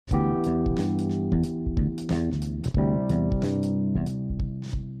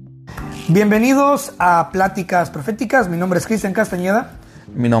Bienvenidos a Pláticas Proféticas. Mi nombre es Cristian Castañeda.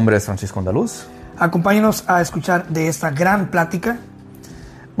 Mi nombre es Francisco Andaluz. Acompáñenos a escuchar de esta gran plática.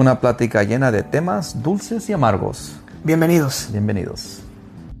 Una plática llena de temas dulces y amargos. Bienvenidos. Bienvenidos.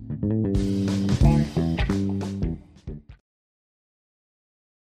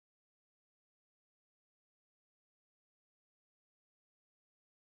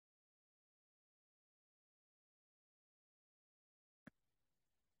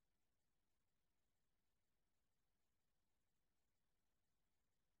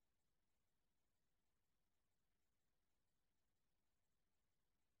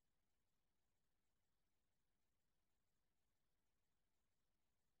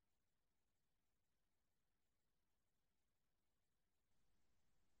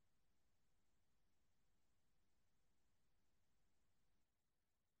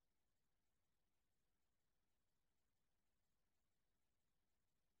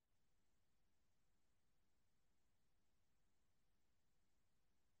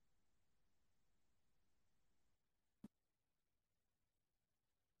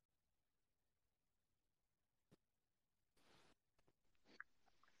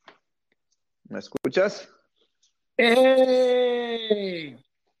 ¿Me escuchas? ¡Hey!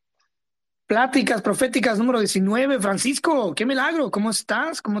 Pláticas Proféticas número 19. Francisco, qué milagro. ¿Cómo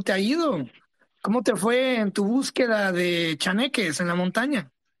estás? ¿Cómo te ha ido? ¿Cómo te fue en tu búsqueda de chaneques en la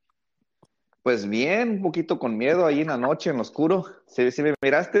montaña? Pues bien, un poquito con miedo ahí en la noche, en lo oscuro. ¿Sí me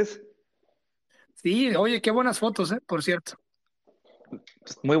miraste? Sí, oye, qué buenas fotos, por cierto.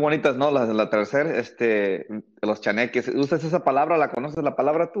 Pues muy bonitas, ¿no? Las del atardecer, los chaneques. ¿Usas esa palabra? ¿La conoces la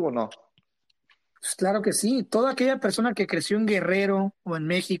palabra tú o no? Pues claro que sí, toda aquella persona que creció en Guerrero o en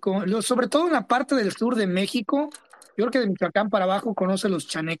México, sobre todo en la parte del sur de México, yo creo que de Michoacán para abajo conoce los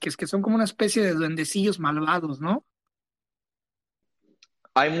chaneques, que son como una especie de duendecillos malvados, ¿no?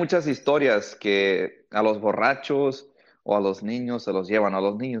 Hay muchas historias que a los borrachos o a los niños se los llevan, a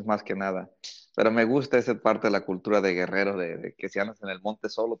los niños más que nada. Pero me gusta esa parte de la cultura de guerrero, de que si andas en el monte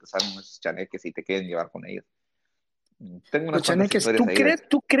solo, te salen esos chaneques y te quieren llevar con ellos. Tengo Los unas cuantas chaneques, historias ¿tú ahí de... crees,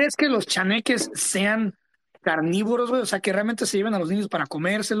 tú crees que los chaneques sean carnívoros, güey? O sea, que realmente se lleven a los niños para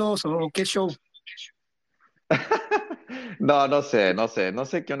comérselos o qué show. No, no sé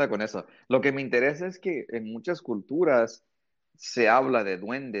qué onda con eso. Lo que me interesa es que en muchas culturas se habla de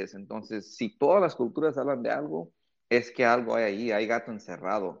duendes, entonces si todas las culturas hablan de algo, es que algo hay ahí, hay gato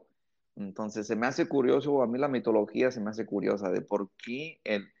encerrado. Entonces se me hace curioso, a mí la mitología se me hace curiosa de por qué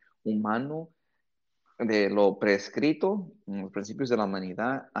el humano, de lo prescrito, en los principios de la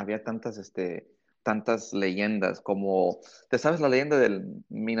humanidad, había tantas leyendas, como, ¿te sabes la leyenda del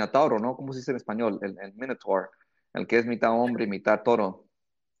Minotauro, no? ¿Cómo se dice en español? El Minotaur, el que es mitad hombre y mitad toro.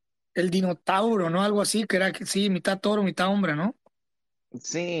 El dinotauro, ¿no? Algo así, que era, sí, mitad toro, mitad hombre, ¿no?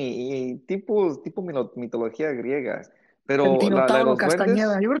 Sí, y tipo mitología griega, El pero la de dinotauro los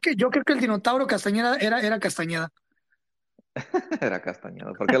Castañeda. duendes Yo creo que el dinotauro Castañeda era Castañeda, era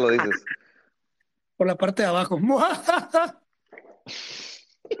castañado. ¿Por qué lo dices? por la parte de abajo.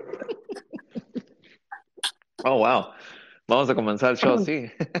 Oh, wow. Vamos a comenzar el show,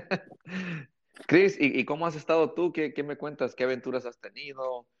 sí. Chris, ¿y cómo has estado tú? ¿Qué me cuentas? ¿Qué aventuras has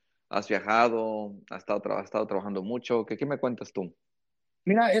tenido? ¿Has viajado? ¿Has estado trabajando mucho? ¿Qué me cuentas tú?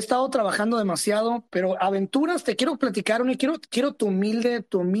 Mira, he estado trabajando demasiado, pero aventuras, te quiero platicar, y quiero tu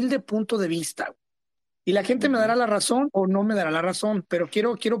humilde punto de vista. Y la gente me dará Ujú. la razón o no me dará la razón, pero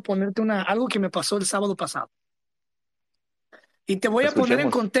quiero ponerte algo que me pasó el sábado pasado. Y te voy a poner en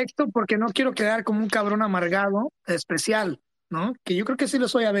Escuchemos. contexto porque no quiero quedar como un cabrón amargado especial, ¿no? Que yo creo que sí lo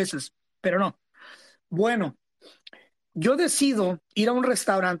soy a veces, pero no. Bueno, yo decido ir a un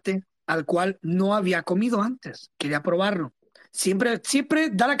restaurante al cual no había comido antes. Quería probarlo. Siempre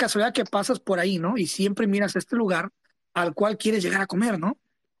da la casualidad que pasas por ahí, ¿no? Y siempre miras este lugar al cual quieres llegar a comer, ¿no?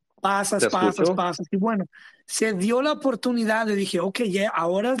 Pasas, Te pasas, escucho. pasas. Y bueno, se dio la oportunidad de dije, ok, ya,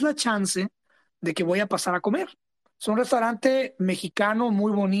 ahora es la chance de que voy a pasar a comer. Es un restaurante mexicano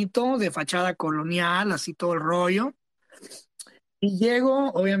muy bonito, de fachada colonial, así todo el rollo. Y llego,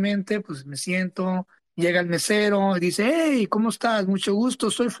 obviamente, pues me siento, llega el mesero y dice, hey, ¿cómo estás? Mucho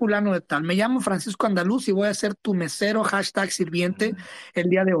gusto, soy fulano de tal. Me llamo Francisco Andaluz y voy a ser tu mesero, hashtag sirviente, el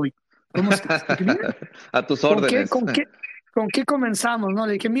día de hoy. ¿Cómo estás? Dije, mira, A tus ¿con qué, órdenes. con qué, con qué comenzamos, no?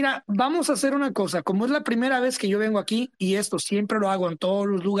 Le dije, mira, vamos a hacer una cosa. Como es la primera vez que yo vengo aquí, y esto siempre lo hago en todos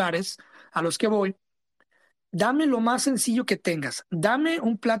los lugares a los que voy, dame lo más sencillo que tengas. Dame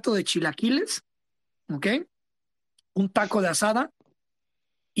un plato de chilaquiles, ¿ok? Un taco de asada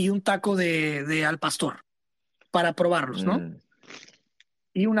y un taco de al pastor para probarlos, ¿no? Mm.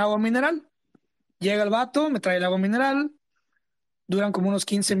 Y un agua mineral. Llega el vato, me trae el agua mineral. duran como unos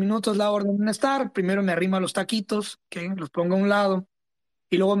 15 minutos la orden en estar. Primero me arrima los taquitos, que los pongo a un lado,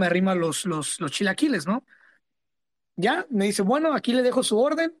 y luego me arrima los chilaquiles, ¿no? Ya, me dice, bueno, aquí le dejo su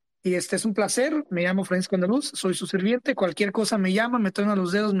orden, y este es un placer, me llamo Francisco Andaluz, soy su sirviente, cualquier cosa me llama, me truena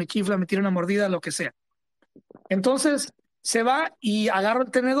los dedos, me chifla, me tira una mordida, lo que sea. Entonces, se va y agarro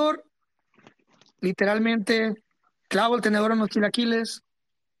el tenedor, literalmente clavo el tenedor en los chilaquiles,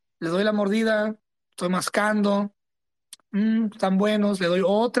 le doy la mordida, estoy mascando, están buenos, le doy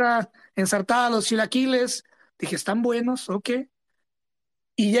otra ensartada a los chilaquiles, dije, están buenos, ok.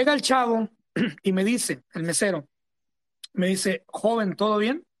 Y llega el chavo y me dice, el mesero, me dice, joven, ¿todo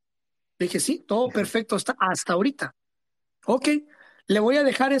bien? Le dije, sí, todo perfecto hasta ahorita. Ok, le voy a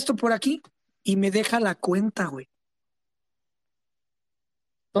dejar esto por aquí y me deja la cuenta, güey.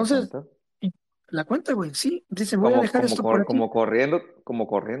 ¿La Entonces, cuenta? y- la cuenta, güey, sí, dice, voy a dejar esto por aquí. Como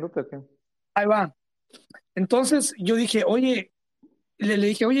corriendo, ¿qué? Ahí va. Entonces yo dije, oye, le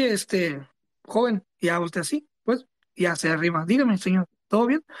dije, oye, joven, y ya usted así, pues, ya se arriba. Dígame, señor, ¿todo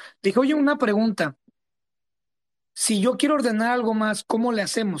bien? Le dije, oye, una pregunta. Si yo quiero ordenar algo más, ¿cómo le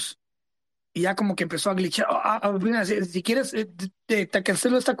hacemos? Y ya como que empezó a glitchar. Mira, si quieres, te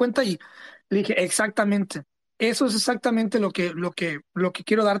cancelo esta cuenta y le dije, exactamente. Eso es exactamente lo que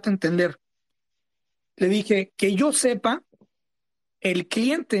quiero darte a entender. Le dije, que yo sepa, el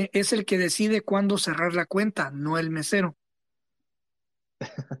cliente es el que decide cuándo cerrar la cuenta, no el mesero.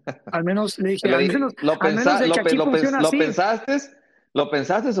 Al menos le dije, al menos de que aquí funciona así. lo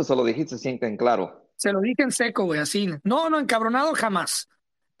pensaste o se lo dijiste siempre en claro? Se lo dije en seco, güey, así. No, no, encabronado jamás.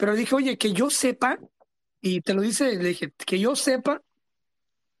 Pero dije, oye, que yo sepa, y te lo dice, le dije, que yo sepa,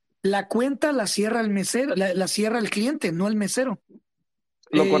 la cuenta la cierra el mesero, la cierra el cliente, no el mesero.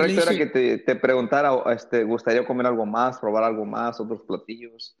 Lo Le correcto era dije, que te preguntara, ¿gustaría comer algo más, probar algo más, otros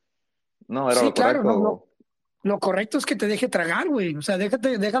platillos? No, era sí, lo claro, no, correcto. lo correcto es que te deje tragar, güey. O sea,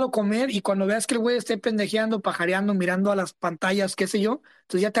 déjalo comer y cuando veas que el güey esté pendejeando, pajareando, mirando a las pantallas, qué sé yo,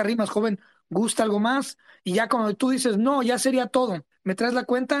 entonces ya te arrimas, joven, ¿gusta algo más? Y ya cuando tú dices, no, ya sería todo, ¿me traes la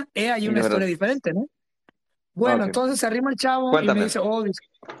cuenta? Ahí Y una de historia verdad, diferente, ¿no? Bueno, ok, entonces se arrima el chavo y me cuéntame. dice,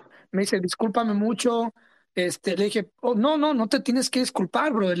 me dice, discúlpame mucho. Le dije, oh, no, no, no te tienes que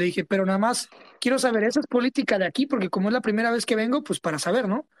disculpar, bro. Le dije, pero nada más quiero saber, esa es política de aquí, porque como es la primera vez que vengo, pues para saber,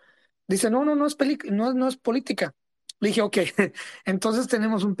 ¿no? Dice, no, no, no es política. Le dije, ok, entonces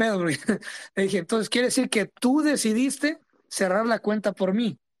tenemos un pedo, bro. Le dije, entonces quiere decir que tú decidiste cerrar la cuenta por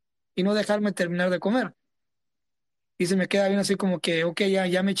mí y no dejarme terminar de comer. Y se me queda bien así como que, ok,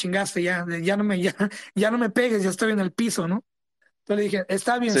 ya me chingaste, ya no me pegues, ya estoy en el piso, ¿no? Entonces le dije,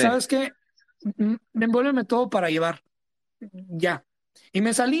 está bien, Sí, ¿sabes qué? Envuélveme todo para llevar. Ya. Y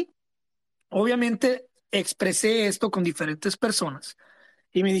me salí. Obviamente expresé esto con diferentes personas.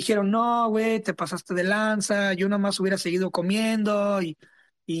 Y me dijeron, no, güey, te pasaste de lanza, yo nada más hubiera seguido comiendo y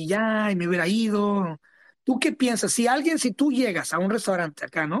ya, y me hubiera ido. ¿Tú qué piensas? Si tú llegas a un restaurante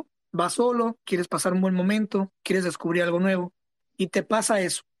acá, ¿no? Vas solo, quieres pasar un buen momento, quieres descubrir algo nuevo, y te pasa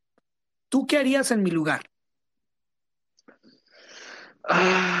eso. ¿Tú qué harías en mi lugar?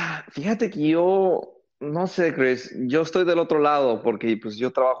 fíjate que yo, no sé, Chris, yo estoy del otro lado porque pues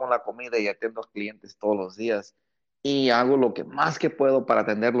yo trabajo en la comida y atiendo a clientes todos los días y hago lo que más que puedo para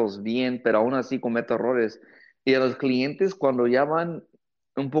atenderlos bien, pero aún así cometo errores. Y a los clientes cuando ya van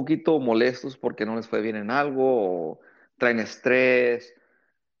un poquito molestos porque no les fue bien en algo o traen estrés,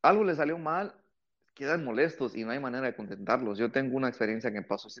 algo les salió mal, quedan molestos y no hay manera de contentarlos. Yo tengo una experiencia que me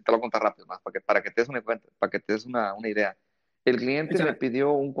pasó, sí te lo voy a contar rápido, más para que te des para que te des una idea. El cliente me Échale.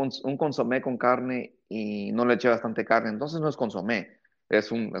 pidió un consomé con carne y no le eché bastante carne, entonces no es consomé,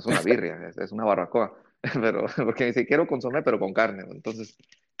 es una birria, es una barbacoa. Pero, porque me dice, quiero consomé, pero con carne. Entonces,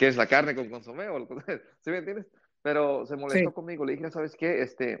 ¿qué es la carne con consomé? ¿Sí me entiendes? Pero se molestó Sí, conmigo. Le dije, ¿sabes qué?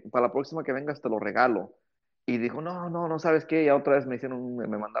 Para la próxima que vengas te lo regalo. Y dijo, no, no, no sabes qué. Ya otra vez me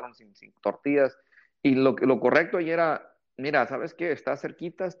mandaron sin tortillas. Y lo correcto ahí era, mira, ¿sabes qué? Estás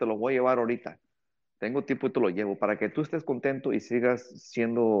cerquita, te lo voy a llevar ahorita. Tengo tiempo y te lo llevo para que tú estés contento y sigas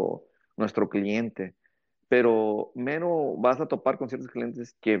siendo nuestro cliente. Pero menos vas a topar con ciertos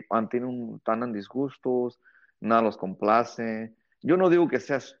clientes que andan disgustos, nada los complace. Yo no digo que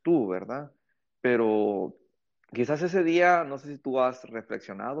seas tú, ¿verdad? Pero quizás ese día, no sé si tú has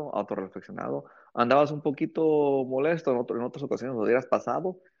reflexionado, autorreflexionado, andabas un poquito molesto en otras ocasiones, lo hubieras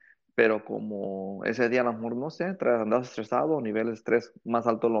pasado, pero como ese día a lo mejor, no sé, andabas estresado, nivel de estrés más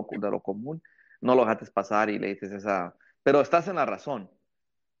alto de lo común, no lo dejaste pasar y le dices esa, pero estás en la razón,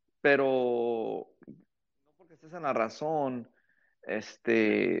 pero no porque estés en la razón,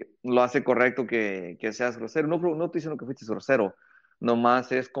 lo hace correcto que seas grosero. No, no estoy diciendo que fuiste grosero,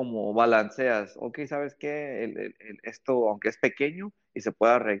 nomás es como balanceas, ok, ¿sabes qué? Esto, aunque es pequeño y se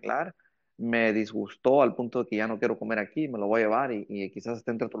puede arreglar, me disgustó al punto de que ya no quiero comer aquí, me lo voy a llevar y quizás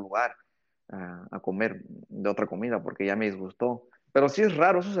esté en otro lugar a comer de otra comida porque ya me disgustó. Pero sí es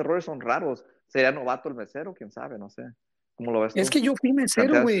raro, esos errores son raros. ¿Sería novato el mesero? ¿Quién sabe? No sé. ¿Cómo lo ves Es tú? que yo fui mesero,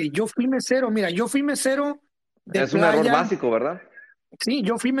 ¿Planteas? güey. Yo fui mesero. Mira, yo fui mesero de Es un error playa. básico, ¿verdad? Sí,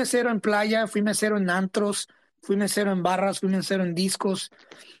 yo fui mesero en playa, fui mesero en antros, fui mesero en barras, fui mesero en discos,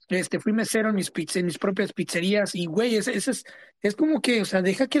 fui mesero en en mis propias pizzerías. Y, güey, es como que, o sea,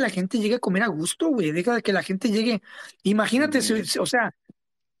 deja que la gente llegue a comer a gusto, güey. Deja que la gente llegue. Imagínate, Ujú. o sea,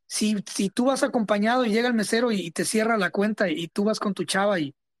 si tú vas acompañado y llega el mesero y te cierra la cuenta y tú vas con tu chava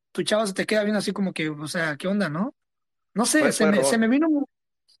y tu chava se te queda bien así como que, o sea, ¿qué onda, no? No sé, Fue se me error. vino,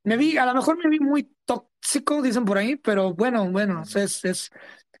 a lo mejor me vi muy tóxico, dicen por ahí, pero bueno, o sea, Ujú.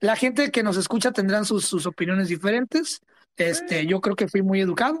 la gente que nos escucha tendrán sus opiniones diferentes. Sí, Yo creo que fui muy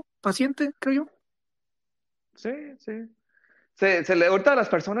educado, paciente, creo yo. sí, sí. Se le ahorita a las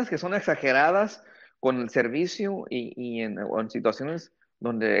personas que son exageradas con el servicio o en situaciones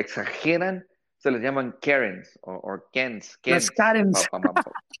donde exageran, se les llaman Karens o Las Kens, Karens.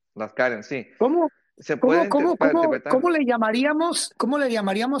 las Karens, sí. ¿Cómo, Se puede interpretar. cómo le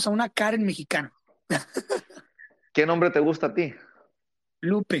llamaríamos a una Karen mexicana? ¿Qué nombre te gusta a ti?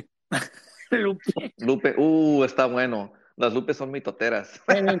 Lupe. Lupe. Lupe, está bueno. Las Lupes son mitoteras.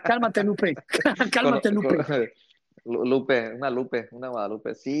 Cálmate, Lupe. Con- Cálmate, con- Lupe. Lupe, una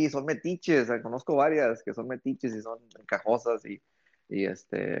Guadalupe. Sí, son metiches, conozco varias que son metiches y son encajosas Te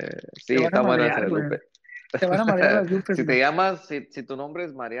sí, van a está bueno ese madrear, de güey. Lupe. Te van a madrear las Lupes, Si te güey. llamas, si tu nombre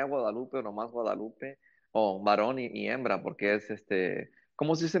es María Guadalupe o nomás Guadalupe, o varón y hembra, porque es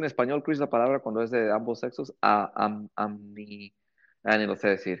 ¿cómo se dice en español, Chris, la palabra cuando es de ambos sexos? Ni lo sé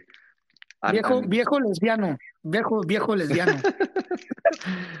decir. Viejo lesbiano. Viejo lesbiano.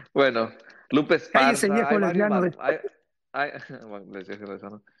 Bueno, Lupe Cállese, Esparza, hay viejo varios, lesbiano. bueno, les dije eso,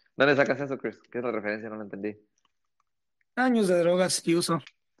 ¿no? ¿Dónde sacas eso, Chris? ¿Qué es la referencia? No lo entendí. Años de drogas y uso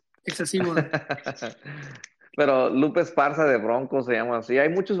excesivo. Pero Lupe Esparza de Broncos se llama así. Hay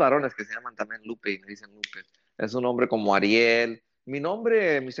muchos varones que se llaman también Lupe y me dicen Lupe. Es un nombre como Ariel. Mi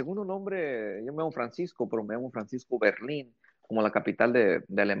segundo nombre, yo me llamo Francisco, pero me llamo Francisco Berlín, como la capital de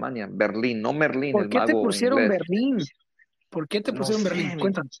Alemania. Berlín, no Merlín, ¿Por el qué te mago pusieron inglés. Berlín? ¿Por qué te No pusieron Berlín? sé,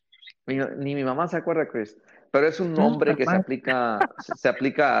 Cuéntame. ni mi mamá se acuerda, Chris. Pero es un nombre que Normal. se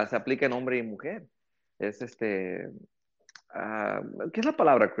aplica en hombre y mujer. Es ¿qué es la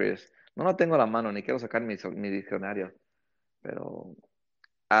palabra, Chris? No la tengo a la mano, ni quiero sacar mi diccionario, pero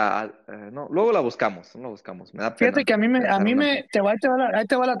no, luego la buscamos, me da Fíjate pena que a pensar mí una. ahí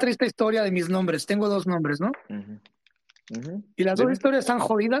te va la triste historia de mis nombres. Tengo dos nombres, ¿no? Ujú, ujú. Y las dos Dime. historias están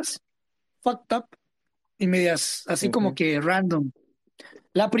jodidas, fucked up y medias así como Ujú. que random.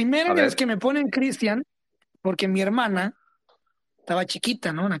 La primera A es que ver. me ponen Cristian porque mi hermana estaba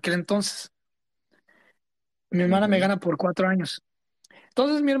chiquita, ¿no? En aquel entonces. Mi hermana me Ujú. gana por 4 años.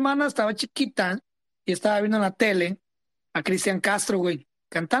 Entonces mi hermana estaba chiquita y estaba viendo en la tele a Cristian Castro, güey,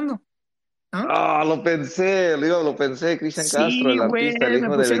 cantando, ¿no? Lo pensé, Cristian Castro, Sí, el güey, artista, el me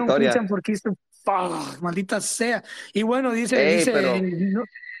hijo de pusieron Victoria. Cristian porque esto, maldita sea. Y bueno, Ey, dice, pero,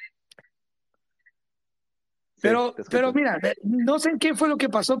 no, sí, te pero escucho. mira, no sé en qué fue lo que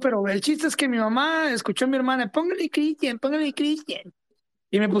pasó, pero el chiste es que mi mamá escuchó a mi hermana, póngale Cristian.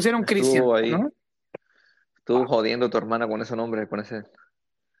 Y me pusieron Cristian, Estuvo ahí, ¿no? estuvo jodiendo a tu hermana con ese nombre, con ese.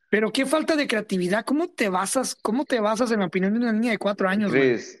 Pero qué falta de creatividad, cómo te basas en la opinión de una niña de 4 años,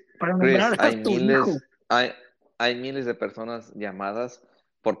 güey, Chris, para Chris, nombrar a tu hijo? hay miles de personas llamadas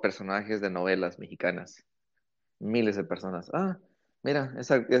por personajes de novelas mexicanas. Miles de personas. Mira,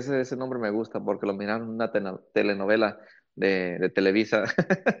 ese nombre me gusta porque lo miraron en una telenovela de Televisa.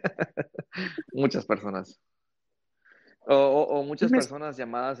 Muchas personas. O Y muchas personas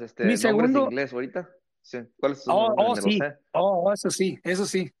llamadas mi nombres de segundo, inglés ahorita. Sí. ¿Cuál es su nombre? Ni lo sí, sé. eso sí, eso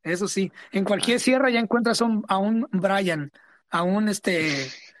sí, eso sí. En cualquier Ah. sierra ya encuentras a un Brian, a un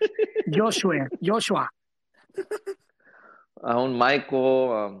Joshua. A un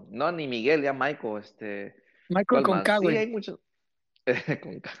Michael, no, ni Miguel, ya Michael, Michael ¿cuál con más? K, Sí, güey. hay muchos.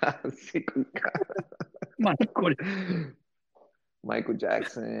 Con K, sí, con K. Michael. Michael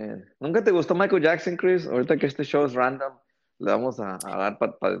Jackson. ¿Nunca te gustó Michael Jackson, Chris? Ahorita que este show es random, le vamos a dar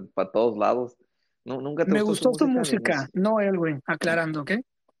para todos lados. No, ¿nunca te Me gustó su gustó su música? música, no él, güey, aclarando, ¿ok?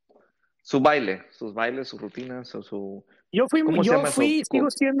 Su baile, sus bailes, sus rutinas, ¿cómo se Yo llama eso?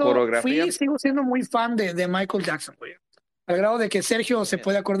 Coreografía. sigo siendo muy fan de Michael Jackson, güey. Al grado de que Sergio se Bien.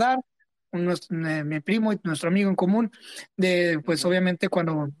 puede acordar. mi primo y nuestro amigo en común, pues Ujú. obviamente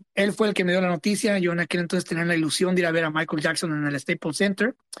cuando él fue el que me dio la noticia, yo en aquel entonces tenía la ilusión de ir a ver a Michael Jackson en el Staples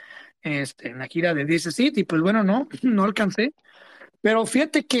Center, en la gira de This Is It, y pues bueno, no, no alcancé. Pero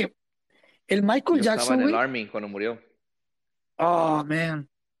fíjate que el Michael Yo estaba Jackson, en el güey, Army cuando murió. oh, man,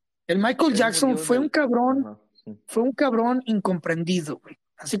 el Michael Él Jackson murió en el... Ajá, sí. fue un cabrón incomprendido, güey,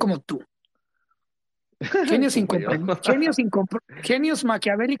 así como tú. Genios, Como yo. genios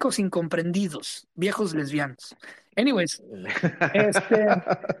maquiavélicos incomprendidos, viejos lesbianos. Anyways, este,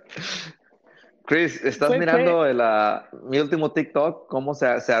 Chris, ¿estás fue, mirando mi último TikTok? ¿Cómo se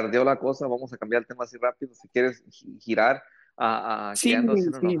ardió la cosa? Vamos a cambiar el tema así rápido. Si quieres girar que sí, ando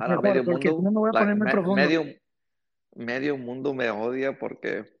haciendo sí, enojar a mejor, medio porque si no mundo. me voy a poner muy profundo. Medio mundo me odia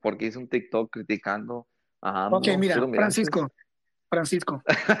porque hice un TikTok criticando a Ok, AMLO. ¿Sí mira, lo miraste? Francisco,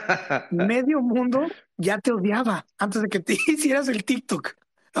 medio mundo ya te odiaba antes de que te hicieras el TikTok.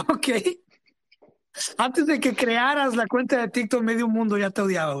 Ok, antes de que crearas la cuenta de TikTok, medio mundo ya te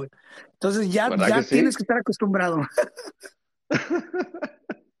odiaba, güey. Entonces ¿Verdad ya que tienes sí? que estar acostumbrado.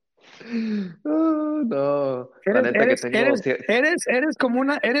 No, la neta que tengo...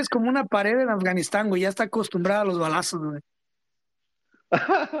 Eres como una pared en Afganistán, güey. Ya está acostumbrada a los balazos, güey.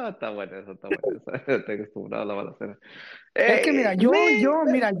 Está bueno eso, está bueno eso. Estoy acostumbrado a la balacera. Es que ¡Ey!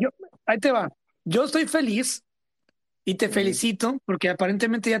 ¡Men! ahí te va. Yo estoy feliz y te Ujú. felicito porque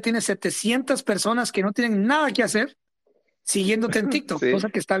aparentemente ya tienes 700 personas que no tienen nada que hacer siguiéndote en TikTok, Sí. cosa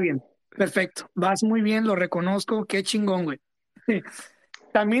que está bien. Perfecto. Vas muy bien, lo reconozco. Qué chingón, güey.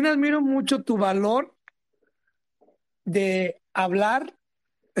 También admiro mucho tu valor de hablar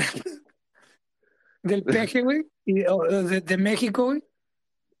del peje, güey, o de México, güey,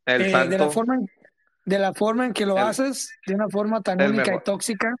 El eh, de la santo, forma en, de la forma en que lo el, haces, de una forma tan el única y mejor,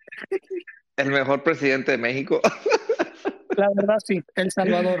 tóxica. el mejor presidente de México. La verdad, sí, El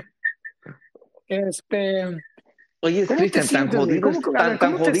Salvador. Este, Oye, ¿Cómo te Cristian, tan sientes, güey? jodido, A ver,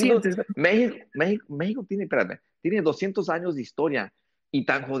 tan ¿cómo te jodido. sientes? México tiene, espérame, tiene 200 años de historia y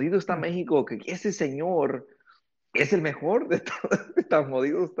tan jodido está México que ese señor es el mejor de todo. Tan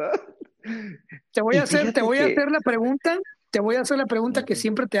jodido está. Y Te fíjate voy a hacer que... la pregunta, te voy a hacer la pregunta que Ujú.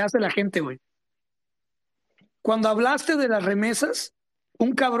 siempre te hace la gente, güey. Cuando hablaste de las remesas,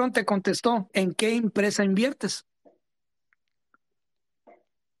 un cabrón te contestó, ¿en qué empresa inviertes?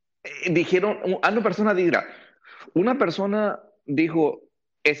 Dijeron, una persona dijo,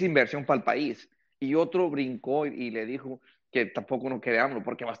 es inversión para el país, y otro brincó y le dijo que tampoco no quiere AMLO,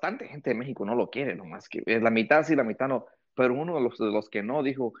 porque bastante gente de México no lo quiere, nomás que es la mitad sí, la mitad no, pero uno de los que no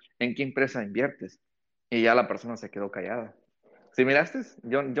dijo, ¿en qué empresa inviertes? Y ya la persona se quedó callada. ¿Sí miraste?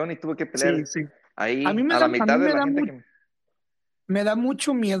 Yo ni tuve que Sí, pelear sí. ahí a la A mí mitad de la gente que... me da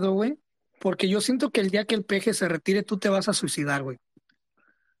mucho miedo, güey, porque yo siento que el día que el peje se retire, tú te vas a suicidar, güey.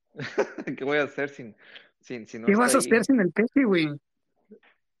 ¿Qué voy a hacer si no ¿Qué está vas a ahí? hacer sin el peje, güey?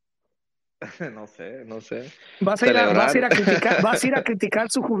 No sé, no sé. Vas a ir Celebrar. a criticar, vas a ir a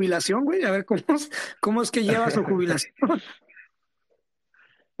criticar su jubilación, güey, a ver cómo es que lleva su jubilación.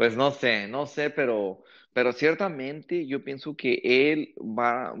 Pues no sé, no sé, pero ciertamente yo pienso que él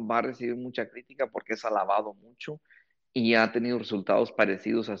va a recibir mucha crítica porque es alabado mucho y ha tenido resultados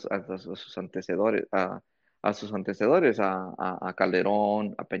parecidos a sus antecedores, a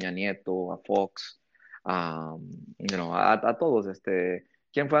Calderón, a Peña Nieto, a Fox, a, a todos.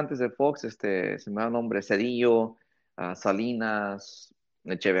 ¿Quién fue antes de Fox? Se me da el nombre, Cedillo, a Salinas,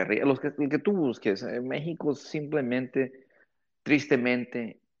 Echeverría, el que tú busques. México simplemente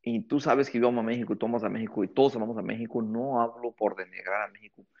tristemente, y tú sabes que yo amo a México, tú amas a México y todos amamos a México, no hablo por denigrar a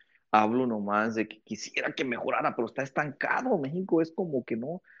México, hablo nomás de que quisiera que mejorara, pero está estancado. México es como que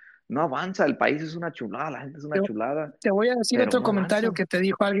no avanza, el país es una chulada, la gente es Te, una chulada, te voy a decir pero otro no comentario avanza. que te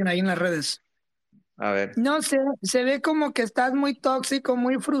dijo alguien ahí en las redes. A ver, No sé, se ve como que estás muy tóxico,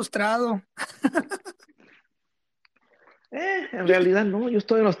 muy frustrado. en realidad no, yo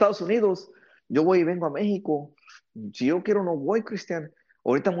estoy en los Estados Unidos, yo voy y vengo a México, si yo quiero no voy, Cristian.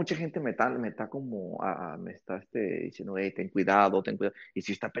 Ahorita mucha gente me está como, me está diciendo, hey, ten cuidado, y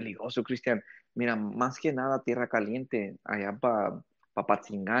si está peligroso, Cristian, mira, más que nada tierra caliente, allá para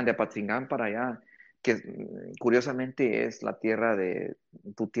Patzingán, de Patzingán para allá, que curiosamente es la tierra de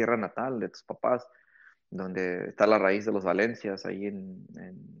tu tierra natal, de tus papás, donde está la raíz de los Valencias, ahí en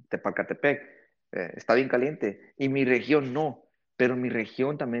Tepalcatepec. Está bien caliente. Y mi región no, pero mi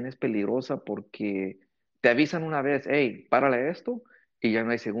región también es peligrosa porque te avisan una vez, hey, párale esto, y ya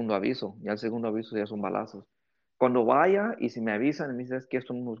no hay segundo aviso. Ya el segundo aviso ya son balazos. Cuando vaya y si me avisan y me dicen que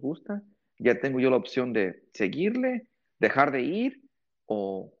esto no nos gusta, ya tengo yo la opción de seguirle, dejar de ir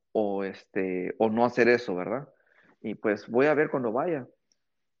o no hacer eso, ¿verdad? Y pues voy a ver cuando vaya.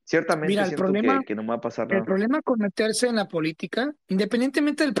 Ciertamente Mira, siento que no me va a pasar el nada. problema con meterse en la política,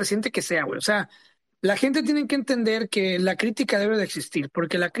 independientemente del presidente que sea, güey, o sea, la gente tiene que entender que la crítica debe de existir,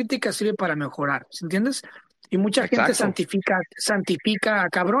 porque la crítica sirve para mejorar, ¿sí entiendes? Y mucha gente Exacto. santifica a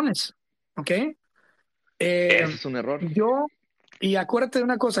cabrones, ¿ok? Eh, Ese es un error. yo, y acuérdate de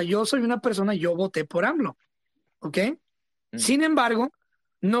una cosa, yo soy una persona, yo voté por AMLO, ¿ok? Mm. Sin embargo,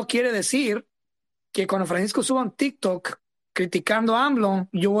 no quiere decir que cuando Francisco suba un TikTok criticando a AMLO,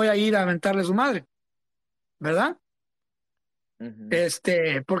 yo voy a ir a aventarle su madre, ¿verdad? Ujú.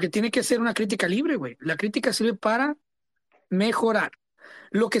 Porque tiene que ser una crítica libre, güey. La crítica sirve para mejorar.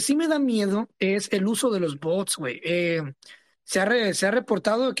 Lo que sí me da miedo es el uso de los bots, güey. Se ha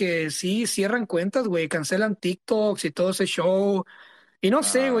reportado que sí cierran cuentas, güey, cancelan TikToks y todo ese show. Y no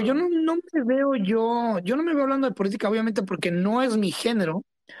sé, güey, Ah, yo no me veo hablando de política, obviamente, porque no es mi género,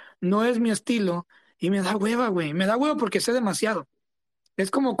 no es mi estilo, y me da hueva, güey. Me da hueva porque sé demasiado.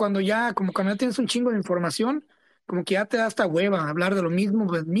 Es como cuando ya tienes un chingo de información, como que ya te da hasta hueva hablar de lo mismo,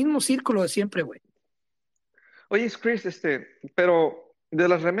 pues, mismo círculo de siempre, güey. oye, Chris, pero de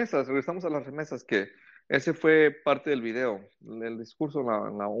las remesas, regresamos a las remesas, que ese fue parte del video. El discurso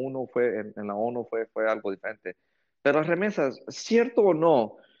en la ONU en la ONU fue algo diferente. Pero las remesas, ¿cierto o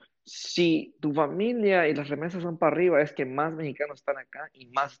no? Si tu familia y las remesas van para arriba, es que más mexicanos están acá y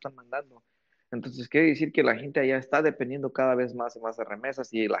más están mandando. Entonces, quiere decir que la gente allá está dependiendo cada vez más y más de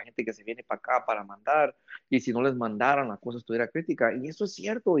remesas y la gente que se viene para acá para mandar, y si no les mandaran, la cosa estuviera crítica. Y eso es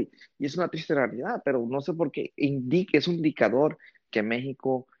cierto. Y es una triste realidad, pero no sé por qué es un indicador que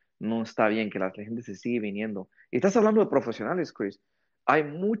México no está bien, que la gente se sigue viniendo. Y estás hablando de profesionales, Chris. Hay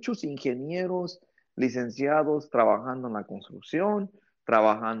muchos ingenieros, licenciados trabajando en la construcción,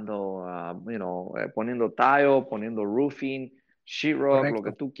 trabajando, poniendo tile, poniendo roofing, sheetrock, lo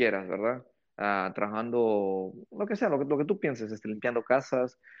que Correcto. tú quieras, ¿verdad? Trabajando, lo que sea, lo que tú pienses, limpiando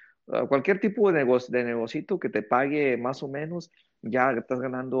casas, cualquier tipo de negocito que te pague más o menos, ya estás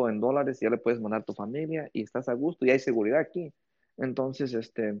ganando en dólares, ya le puedes mandar a tu familia y estás a gusto y hay seguridad aquí. Entonces,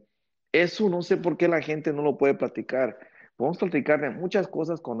 eso no sé por qué la gente no lo puede platicar. Podemos platicar de muchas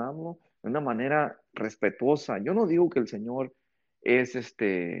cosas con AMLO de una manera respetuosa. Yo no digo que el señor es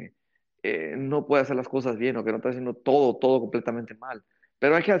no puede hacer las cosas bien o que no está haciendo todo completamente mal,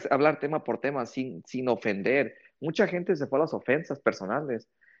 pero hay que hablar tema por tema sin ofender. Mucha gente se fue a las ofensas personales.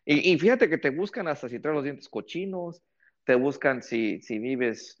 Y fíjate que te buscan hasta si traes los dientes cochinos, te buscan si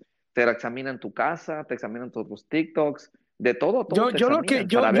vives, te examinan tu casa, te examinan todos los TikToks, de todo Yo, te yo lo que, examinan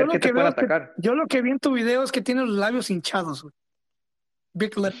para yo ver lo qué te que veo pueden es que, atacar. yo lo que vi en tu video es que tienes los labios hinchados, güey.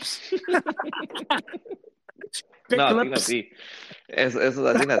 Big lips. Big No, así lips. nací. Eso es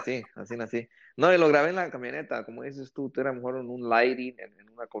así nací, así nací. No, y lo grabé en la camioneta, como dices tú era mejor en un lighting, en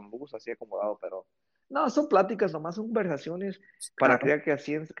una con luz, así acomodado, pero no, son pláticas nomás, son conversaciones para Claro. crear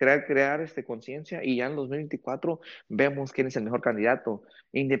conciencia, y ya en 2024 vemos quién es el mejor candidato,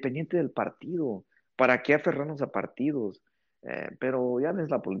 independiente del partido. ¿Para qué aferrarnos a partidos? Pero ya no es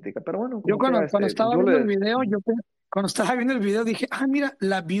la política. Pero bueno, Yo como quiera, cuando estaba yo viendo el le... video, cuando estaba viendo el video dije, ah, mira,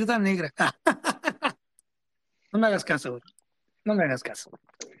 la viuda negra. No me hagas caso, güey. No me hagas caso.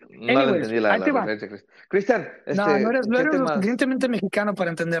 No le Anyways, entendí la, ahí la te va. referencia, Cristian, No, no ¿qué eres lo temas? suficientemente mexicano para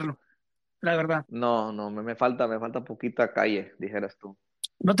entenderlo, la verdad. No, no, me falta poquita calle, dijeras tú.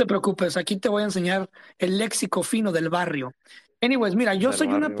 No te preocupes, aquí te voy a enseñar el léxico fino del barrio. Anyways, mira, yo Del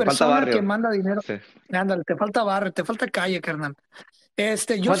soy una barrio. Me falta persona que barrio. manda dinero. Sí. Ándale, te falta barrio, te falta calle, carnal.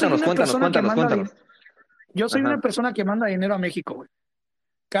 Yo soy Cuéntanos, una cuéntanos, persona que cuéntanos, manda cuéntanos. yo soy una Ajá. persona que manda dinero a México, güey.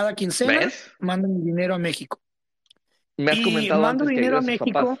 Cada quincena ¿Ves? mando mi dinero a México. Me has Y comentado mando antes que dinero a ayudas a tus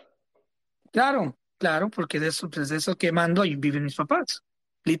papás. México, claro, claro, porque pues de eso que mando ahí viven mis papás,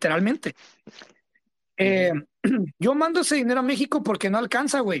 literalmente. Eh, Ujú. yo mando ese dinero a México porque no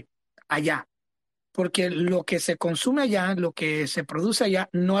alcanza, güey, allá. Porque lo que se consume allá, lo que se produce allá,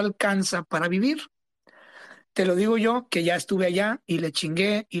 no alcanza para vivir. Te lo digo yo, que ya estuve allá y le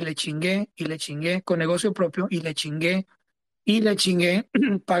chingué, y le chingué, y le chingué con negocio propio, y le chingué, y le chingué,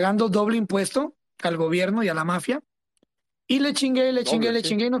 pagando doble impuesto al gobierno y a la mafia, y le chingué, le chingué, Doble, le sí.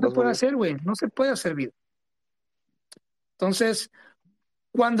 chingué, y no se Dos puede gobiernos. hacer, güey, no se puede hacer vida. Entonces,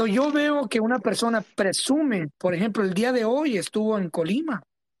 cuando yo veo que una persona presume, por ejemplo, el día de hoy estuvo en Colima,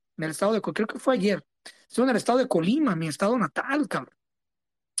 en el estado de, creo que fue ayer, estuvo en el estado de Colima, mi estado natal, cabrón,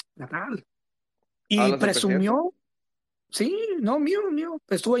 natal. Y ¿Hablas del presidente? presumió, sí, no, mío,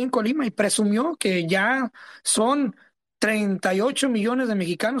 estuvo ahí en Colima y presumió que ya son 38 millones de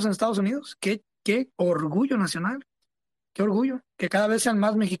mexicanos en Estados Unidos. Qué orgullo nacional, qué orgullo, que cada vez sean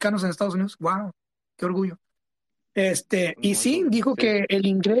más mexicanos en Estados Unidos. Wow, qué orgullo. Y No, sí, eso, dijo sí. que el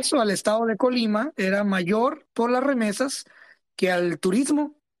ingreso al estado de Colima era mayor por las remesas que al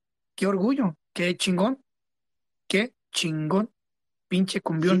turismo. qué orgullo, qué chingón, pinche Sí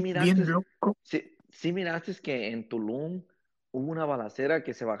cumbión, bien miraste, loco. sí miraste que en Tulum hubo una balacera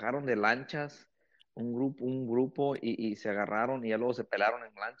que se bajaron de lanchas, un grupo y se agarraron y ya luego se pelaron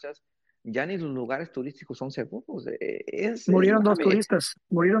en lanchas. Ya ni los lugares turísticos son seguros. Es Murieron dos grave. turistas,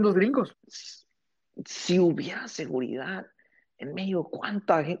 murieron dos gringos. Si hubiera seguridad en México,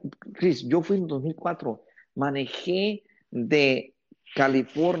 ¿cuánta gente? Chris, yo fui en 2004, manejé de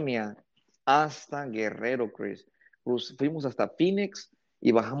California hasta Guerrero, Chris. Fuimos hasta Phoenix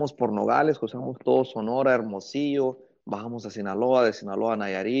y bajamos por Nogales, cruzamos todo Sonora, Hermosillo, bajamos a Sinaloa, de Sinaloa a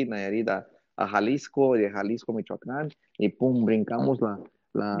Nayarit, Nayarit a Jalisco, y de Jalisco a Michoacán, y pum, brincamos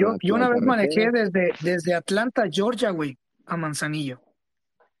Yo la una vez manejé carretera. desde Atlanta, Georgia, güey, a Manzanillo.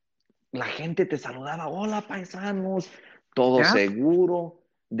 La gente te saludaba, hola paisanos, todo ¿Ya? seguro.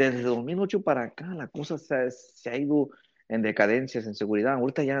 Desde 2008 para acá la cosa se ha ido en decadencias, en seguridad.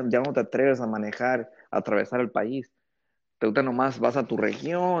 Ahorita ya no te atreves a manejar, a atravesar el país. Te ahorita nomás vas a tu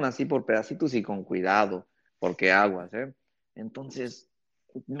región, así por pedacitos y con cuidado, porque aguas, ¿eh? Entonces,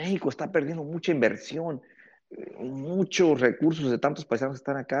 México está perdiendo mucha inversión, muchos recursos de tantos paisanos que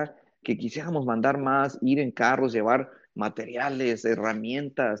están acá, que quisiéramos mandar más, ir en carros, llevar materiales,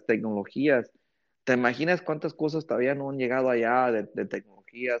 herramientas, tecnologías. ¿Te imaginas cuántas cosas todavía no han llegado allá de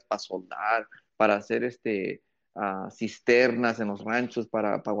tecnologías para soldar, para hacer cisternas en los ranchos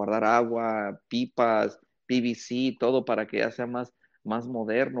para guardar agua, pipas, PVC, todo para que ya sea más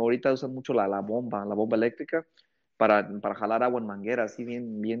moderno? Ahorita usan mucho la bomba eléctrica para jalar agua en manguera, así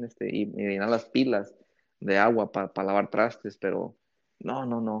bien, y llenar las pilas de agua para lavar trastes, pero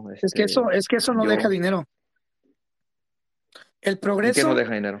no, Es que eso no deja yo, dinero. El ¿qué no progreso,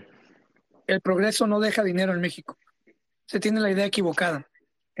 deja dinero? el progreso no deja dinero en México. Se tiene la idea equivocada.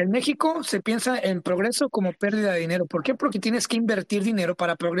 En México se piensa en progreso como pérdida de dinero. ¿Por qué? Porque tienes que invertir dinero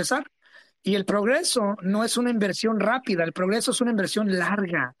para progresar. Y el progreso no es una inversión rápida, el progreso es una inversión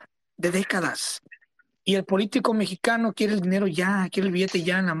larga, de décadas. Y el político mexicano quiere el dinero ya, quiere el billete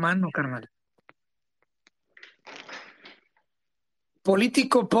ya en la mano, carnal.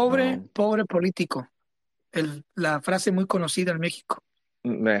 Político pobre, No. pobre político. La frase muy conocida en México.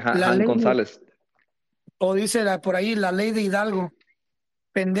 La Han ley, González, o dice por ahí, la ley de Hidalgo,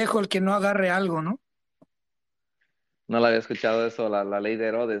 pendejo el que no agarre algo, ¿no? no la había escuchado eso, la ley de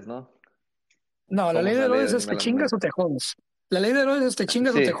Herodes, ¿no? No, la ¿Cómo ley es de la ley Herodes de es te chingas o te jodes. La ley de Herodes es te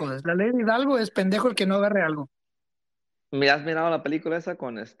chingas o te Sí, jodes. La ley de Hidalgo es pendejo el que no agarre algo. ¿has mirado la película esa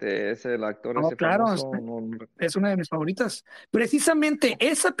con el actor No, ese claro, famoso? No, es una de mis favoritas. Precisamente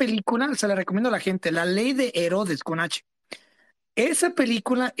esa película se la recomiendo a la gente, La Ley de Herodes con H. Esa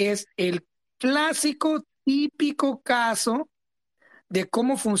película es el clásico, típico caso de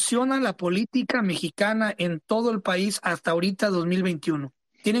cómo funciona la política mexicana en todo el país hasta ahorita 2021.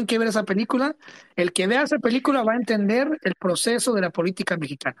 Tienen que ver esa película. El que vea esa película va a entender el proceso de la política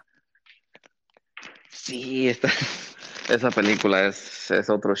mexicana. sí, esa película es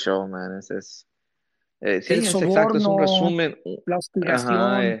otro show, man. El Sí, es exacto, es un soborno, resumen. la Ajá,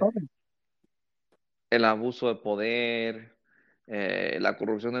 hostigación, todo. el abuso de poder, la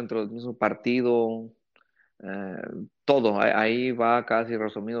corrupción dentro del mismo partido, eh, todo. Ahí va casi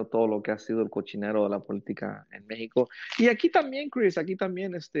resumido todo lo que ha sido el cochinero de la política en México. Y aquí también, Chris, aquí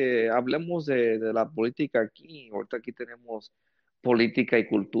también, hablemos de la política aquí. Ahorita aquí tenemos política y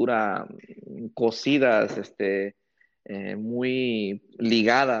cultura cocidas, muy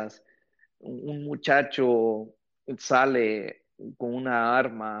ligadas. Un muchacho sale con una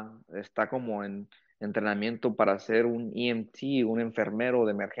arma, está como en entrenamiento para ser un EMT, un enfermero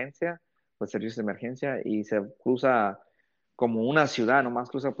de emergencia, pues servicios de emergencia, y se cruza como una ciudad, nomás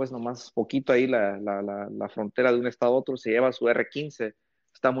cruza pues nomás poquito ahí la frontera de un estado a otro, se lleva su R-15,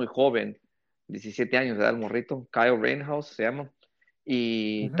 está muy joven, 17 años de edad el morrito, Kyle Rittenhouse se llama,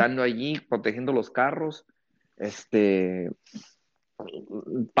 y Ujú. estando allí protegiendo los carros, este,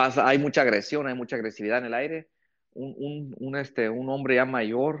 hay mucha agresión, hay mucha agresividad en el aire. Un hombre ya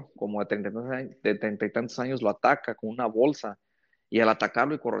mayor, como de 30 y tantos años, lo ataca con una bolsa y al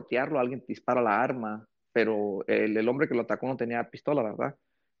atacarlo y corretearlo, alguien dispara la arma, pero el hombre que lo atacó no tenía pistola, ¿verdad?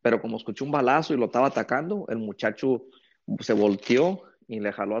 Pero como escuchó un balazo y lo estaba atacando, el muchacho se volteó y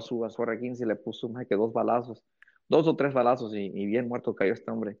le jaló a su R15 y le puso más que dos balazos, dos o tres balazos y bien muerto cayó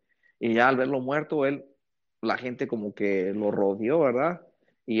este hombre. Y ya al verlo muerto, la gente como que lo rodeó, ¿verdad?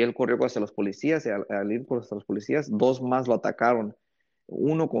 Y él corrió hacia los policías y al ir hacia los policías, dos más lo atacaron.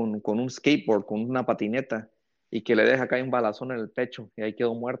 Uno con un skateboard, con una patineta, y que le deja caer un balazón en el pecho y ahí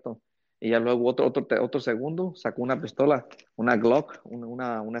quedó muerto. Y ya luego otro segundo sacó una pistola, una Glock,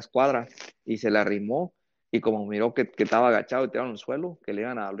 una escuadra, y se la arrimó y como miró que estaba agachado y tirado en el suelo, que lo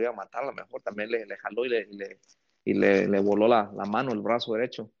iba a matar, a lo mejor también le jaló y le voló la mano, el brazo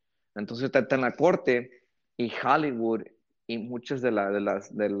derecho. Entonces está en la corte y Hollywood y muchos de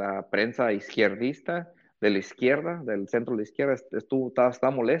la prensa izquierdista, de la izquierda, del centro de la izquierda,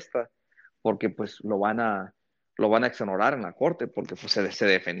 está molesta porque pues lo van a exonerar en la corte porque pues se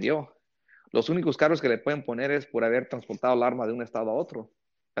defendió. Los únicos cargos que le pueden poner es por haber transportado el arma de un estado a otro,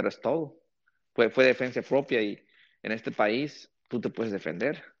 pero es todo. Fue defensa propia y en este país tú te puedes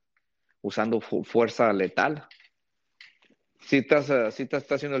defender usando fuerza letal.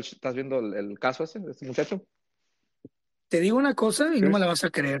 ¿Estás viendo el caso ese de este muchacho? Te digo una cosa y no me la Chris? vas a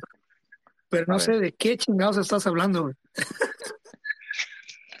creer, pero A no sé ver. de qué chingados estás hablando, güey.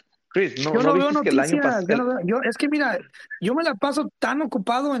 Chris, ¿no, Yo no no veo viste que el año noticias, pasado? es que mira, yo me la paso tan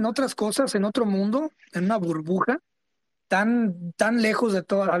ocupado en otras cosas, en otro mundo, en una burbuja, tan lejos de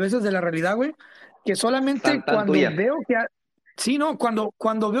todo, a veces de la realidad, güey, que solamente Tan cuando tuya. veo sí, no,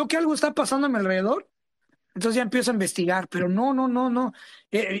 cuando veo que algo está pasando a mi alrededor, entonces ya empiezo a investigar, pero no, no, no, no.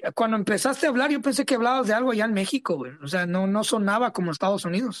 Cuando empezaste a hablar, yo pensé que hablabas de algo allá en México, güey. O sea, no, no sonaba como Estados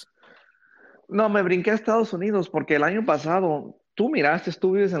Unidos. No, me brinqué a Estados Unidos porque el año pasado, tú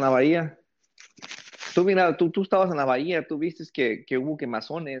vives en la bahía. Tú estabas en la bahía, tú viste que hubo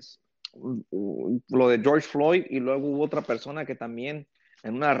quemazones, lo de George Floyd, y luego hubo otra persona que también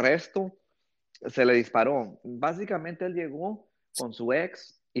en un arresto se le disparó. Básicamente él llegó con su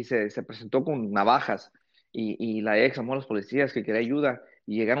ex y se presentó con navajas y la ex llamó a los policías que quería ayuda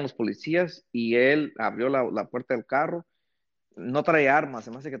y llegaron los policías y él abrió la puerta del carro, no traía armas,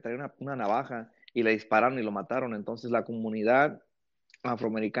 se me hace que traía una navaja y le dispararon y lo mataron. Entonces la comunidad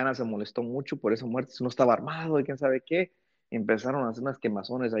afroamericana se molestó mucho por esa muerte, si no estaba armado y quién sabe qué. Empezaron a hacer unas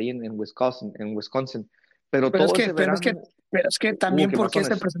quemazones ahí en Wisconsin. Pero Pero es todo que, ese pero es que, verano pero es que hubo también, ¿por qué se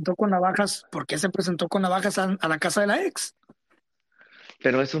quemazones. presentó con navajas? ¿Por qué se presentó con navajas a la casa de la ex?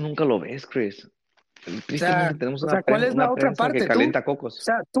 Pero eso nunca lo ves, Chris. Tristemente tenemos O sea, ¿cuál es la una otra prensa que parte? O calienta cocos.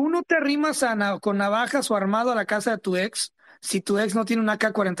 sea, tú no te arrimas con navajas o armado a la casa de tu ex si tu ex no tiene un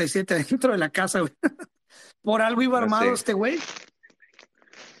AK-47 dentro de la casa, güey. Por algo iba armado Sí. este güey.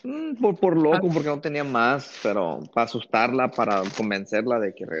 Por Ah, loco, porque no tenía más, pero para asustarla, para convencerla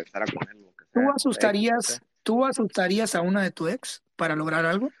de que regresara con él, lo que sea, X, no sé. ¿Tú asustarías a una de tu ex para lograr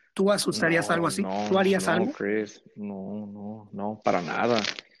algo? ¿Tú asustarías algo No, así? no, ¿Tú harías no, algo? Chris, no, no, no, para nada.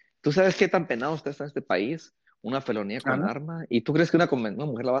 ¿Tú sabes qué tan penado usted está en este país? Una felonía con Claro. arma. ¿Y tú crees que una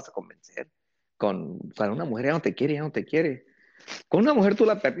mujer la vas a convencer? Cuando una mujer ya no te quiere, ya no te quiere. Con una mujer tú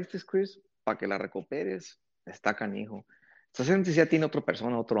la perdiste, Chris, para que la recuperes, está canijo. Esa gente ya tiene otra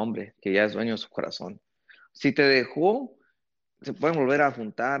persona, otro hombre, que ya es dueño de su corazón. Si te dejó, se pueden volver a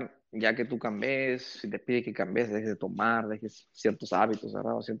juntar, ya que tú cambies, si te pide que cambies, dejes de tomar, dejes ciertos hábitos,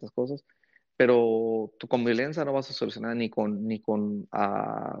 ¿verdad? O ciertas cosas. Pero tú con violencia no vas a solucionar ni con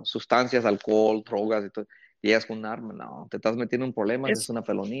sustancias, alcohol, drogas y todo. Llegas con un arma, no, te estás metiendo en problemas, es Es, una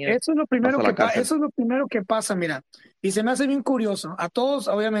felonía, eso es lo vas primero a la cárcel. eso es lo primero que pasa, mira. Y se me hace bien curioso. A todos,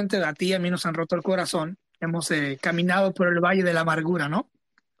 obviamente, a ti y a mí nos han roto el corazón. Hemos caminado por el valle de la amargura, ¿no?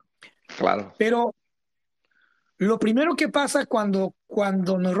 Claro, Pero lo primero que pasa cuando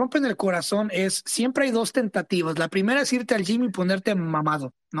nos rompen el corazón es, siempre hay dos tentativas. La primera es irte al gym y ponerte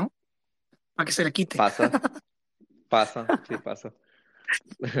mamado, ¿no? Para que se le quite. pasa, sí pasa.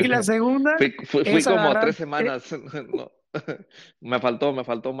 Y la segunda Fui es como agarrar, 3 semanas. No. Me faltó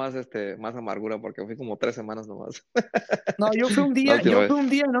más amargura porque fui como 3 semanas nomás. no, La última yo fui vez. un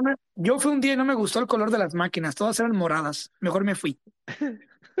día y no me, yo fui un día y no me gustó el color de las máquinas, todas eran moradas. Mejor me fui.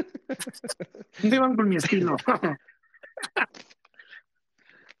 No iban con mi estilo.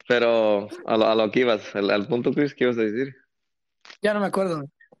 Pero a lo que ibas, al punto, Chris, ¿qué ibas a decir? Ya no me acuerdo.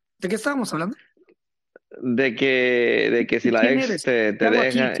 ¿De qué estábamos hablando? De que si ¿Y la quién ex eres? te ¿Qué hago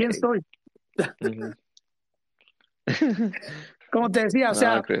aquí? deja. ¿Quién soy? Ujú. Como te decía, o No,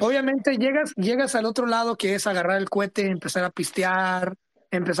 sea, Chris. obviamente llegas al otro lado que es agarrar el cohete, empezar a pistear,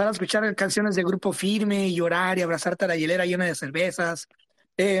 empezar a escuchar canciones de Grupo Firme y llorar y abrazarte a la hielera llena de cervezas.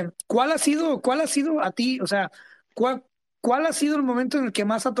 ¿Cuál ha sido a ti, o sea, cuál ha sido el momento en el que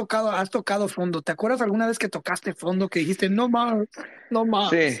más has tocado fondo? ¿Te acuerdas alguna vez que tocaste fondo que dijiste, no más, no Sí, más?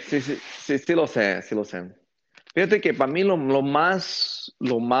 sí, sí, sí, sí lo sé, sí lo sé. Fíjate que para mí lo más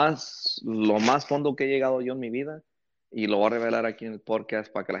fondo que he llegado yo en mi vida, y lo voy a revelar aquí en el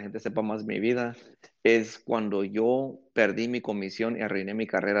podcast para que la gente sepa más de mi vida, es cuando yo perdí mi comisión y arruiné mi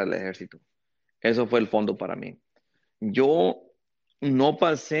carrera del ejército. Eso fue el fondo para mí. Yo no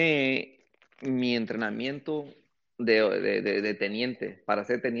pasé mi entrenamiento de teniente, para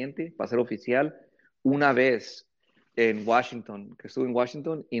ser teniente, para ser oficial, una vez en Washington, que estuve en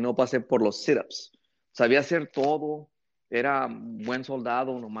Washington y no pasé por los sit-ups. sabía hacer todo, era buen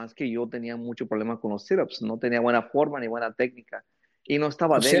soldado, nomás que yo tenía mucho problema con los sit-ups, no tenía buena forma ni buena técnica. Y no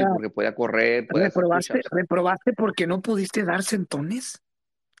estaba O sea, débil porque podía correr, podía hacer push-ups. reprobaste porque no pudiste dar sentones.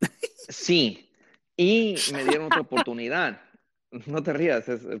 Sí, y me dieron otra oportunidad. No te rías,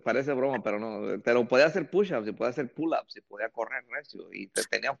 parece broma, pero no. Pero podía hacer push-ups y podía hacer pull-ups y podía correr recio y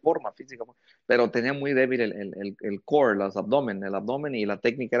tenía forma física, pero tenía muy débil el core, el abdomen y la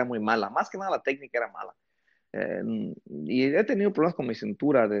técnica era muy mala. Más que nada la técnica era mala. Eh, y he tenido problemas con mi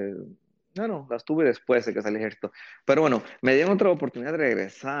cintura. Bueno, las tuve después de que salí del ejército. Pero bueno, me dieron otra oportunidad de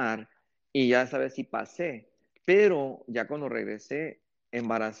regresar y ya sabes si pasé. Pero ya cuando regresé,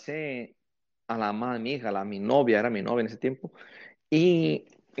 embaracé a la mamá de mi hija, mi novia, era mi novia en ese tiempo, y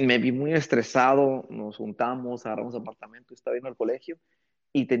me vi muy estresado, nos juntamos, agarramos apartamento, estaba yendo al colegio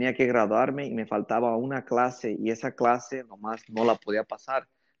y tenía que graduarme y me faltaba una clase y esa clase nomás no la podía pasar.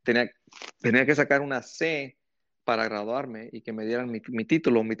 Tenía, tenía que sacar una C para graduarme y que me dieran mi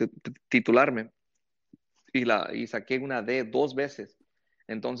título, titularme y saqué una D 2 veces.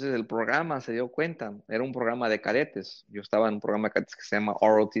 Entonces el programa se dio cuenta, era un programa de cadetes. Yo estaba en un programa de cadetes que se llama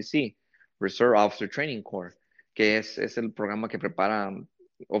ROTC, Reserve Officer Training Corps, que es el programa que prepara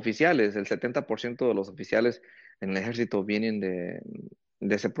oficiales. El 70% de los oficiales en el ejército vienen de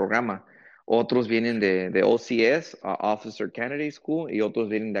ese programa. Otros vienen de OCS, Officer Candidate School, y otros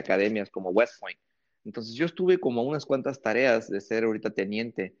vienen de academias como West Point. Entonces yo estuve como unas cuantas tareas de ser ahorita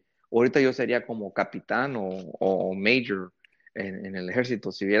teniente. Ahorita yo sería como capitán o major en el ejército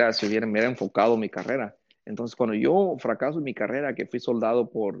me hubiera enfocado mi carrera. Entonces, cuando yo fracaso en mi carrera, que fui soldado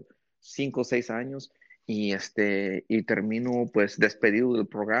por 5 o 6 años y termino pues despedido del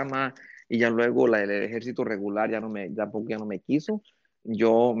programa y ya luego el ejército regular ya no me quiso,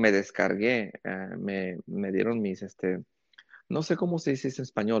 yo me descargué, me dieron no sé cómo se dice en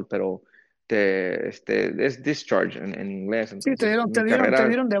español, pero es discharge en inglés. Sí, Entonces, mi te carrera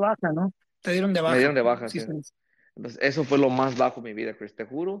dieron de baja, ¿no? Te dieron de me baja. dieron de baja, Sí, sí. sí. Entonces, eso fue lo más bajo en mi vida, Chris. Te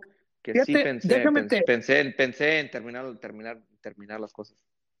juro que sí Fíjate, pensé en terminar las cosas.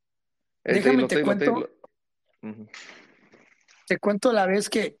 déjame te cuento, Ujú. te cuento la vez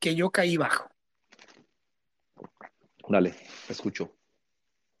que yo caí bajo. Dale, te escucho.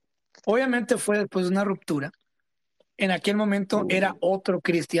 Obviamente fue después de una ruptura. En aquel momento era Uh, otro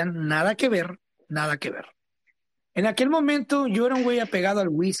Cristian, nada que ver, nada que ver. En aquel momento yo era un güey apegado al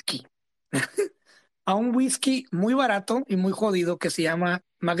whisky, a un whisky muy barato y muy jodido que se llama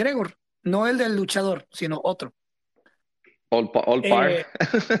McGregor, no el del luchador, sino otro. all par. Eh,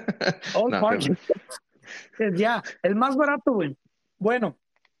 Old No, Party, ya, el más barato, güey. Bueno,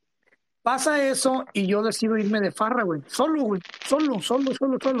 pasa eso y yo decido irme de farra, güey. Solo, güey. Solo.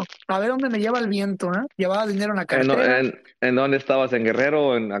 A ver dónde me lleva el viento, ¿eh? Llevaba dinero en la cartera. ¿En dónde estabas? ¿En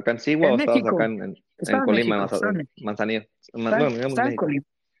Guerrero, acá en Sigua En o estabas acá México. en Estaba en Colima, México. Estaba en en México. Manzanillo? Bueno, digamos Estaba en México. Colima.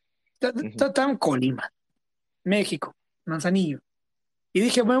 Ujú. Estaba en Colima, México, Manzanillo. Y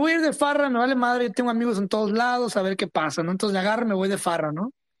dije, me voy a ir de farra, me vale madre, yo tengo amigos en todos lados, a ver qué pasa, ¿no? Entonces agarro y me voy de farra,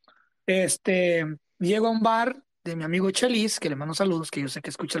 ¿no? Este, llego a un bar de mi amigo Chelis, que le mando saludos, que yo sé que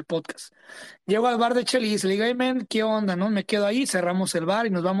escucha el podcast. Llego al bar de Chelis, le digo, hey, man, ¿qué onda, no? Me quedo ahí, cerramos el bar y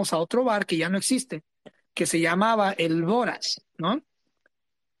nos vamos a otro bar que ya no existe, que se llamaba El Boras, ¿no?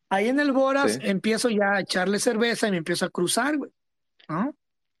 Ahí en El Boras Sí. empiezo ya a echarle cerveza y me empiezo a cruzar, güey, ¿no?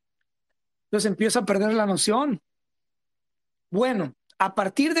 Entonces empiezo a perder la noción. Bueno, a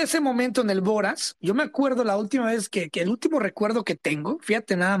partir de ese momento en El Boras, yo me acuerdo la última vez que el último recuerdo que tengo,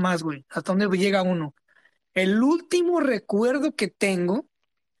 fíjate nada más, güey, hasta dónde llega uno. El último recuerdo que tengo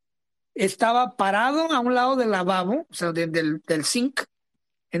estaba parado a un lado del lavabo, o sea, del zinc,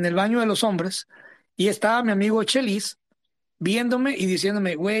 en el baño de los hombres, y estaba mi amigo Chelis viéndome y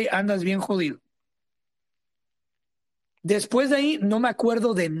diciéndome, güey, andas bien jodido. Después de ahí no me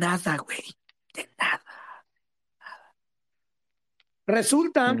acuerdo de nada, güey, de nada.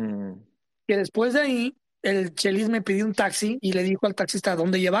 Resulta Mm. que después de ahí el Chelis me pidió un taxi y le dijo al taxista a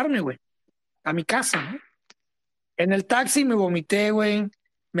dónde llevarme, güey, a mi casa, ¿no? En el taxi me vomité, güey,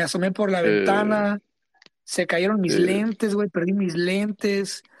 me asomé por la Eh, ventana, se cayeron mis eh, lentes, güey, perdí mis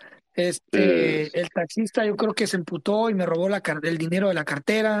lentes. eh, El taxista yo creo que se emputó y me robó el dinero de la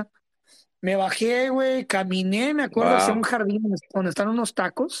cartera. Me bajé, güey, caminé, me acuerdo hacia un wow. jardín donde están unos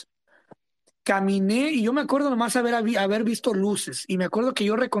tacos. Caminé y yo me acuerdo nomás haber visto luces y me acuerdo que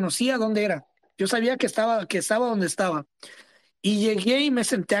yo reconocía dónde era. Yo sabía que estaba donde estaba. Y llegué y me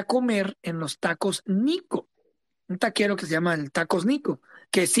senté a comer en los tacos Nico, un taquero que se llama el Tacos Nico,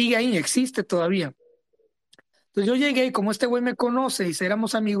 que sigue ahí, existe todavía. Entonces yo llegué y como este güey me conoce y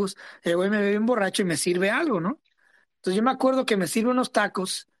éramos amigos, el güey me ve bien borracho y me sirve algo, ¿no? Entonces yo me acuerdo que me sirve unos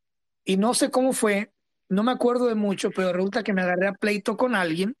tacos y no sé cómo fue, no me acuerdo de mucho, pero resulta que me agarré a pleito con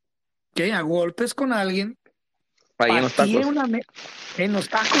alguien, que a golpes con alguien, Ahí en los pateé tacos. en los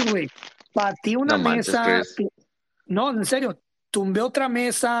tacos, güey. Pateé una No manches, mesa, Chris. no, en serio, tumbé otra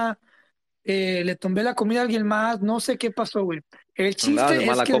mesa, le tumbé la comida a alguien más, no sé qué pasó, güey. El Andabas de chiste es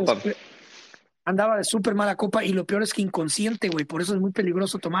mala que copa. después andaba de súper mala copa y lo peor es que inconsciente, güey, por eso es muy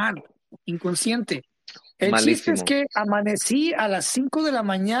peligroso tomar, inconsciente. El chiste es Malísimo. que amanecí a las 5 de la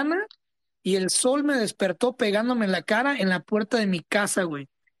mañana y el sol me despertó pegándome en la cara en la puerta de mi casa, güey.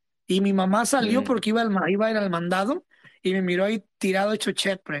 Y mi mamá salió Mm. porque iba a ir al mandado y me miró ahí tirado hecho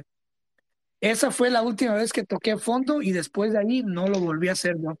chetbre. Esa fue la última vez que toqué fondo y después de ahí no lo volví a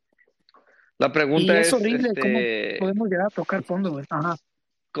hacer yo. La Y pregunta es es, horrible cómo podemos llegar a tocar fondo, güey. Ajá.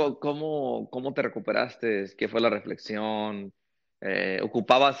 ¿cómo te recuperaste? ¿Qué fue la reflexión?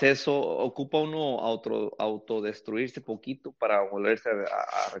 ¿Ocupabas eso? ¿Ocupa uno autodestruirse poquito para volverse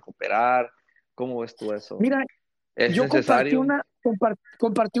a recuperar? ¿Cómo ves tú eso? Mira, ¿Es yo necesario?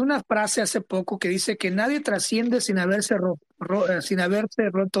 compartí una frase hace poco que dice que nadie trasciende sin haberse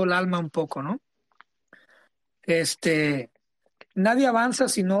roto el alma un poco, ¿no? Este, nadie avanza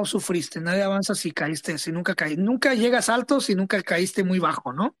si no sufriste, nadie avanza si caíste, si nunca caíste. Nunca llegas alto si nunca caíste muy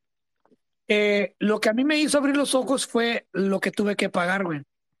bajo, ¿no? Lo que a mí me hizo abrir los ojos fue lo que tuve que pagar, güey.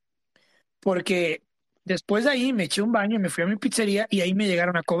 Porque después de ahí me eché un baño y me fui a mi pizzería y ahí me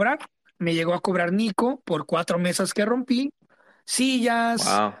llegaron a cobrar. Me llegó a cobrar Nico por 4 mesas que rompí, sillas,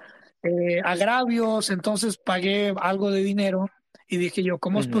 Wow. agravios, entonces pagué algo de dinero y dije yo,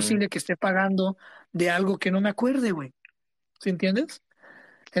 ¿cómo es Ujú. posible que esté pagando de algo que no me acuerde, güey? ¿Sí entiendes?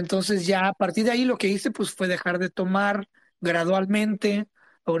 Entonces ya a partir de ahí lo que hice pues fue dejar de tomar gradualmente.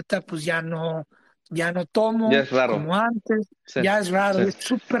 Ahorita pues ya no Ya tomo es raro. como antes. Sí, Ya es sí. raro, es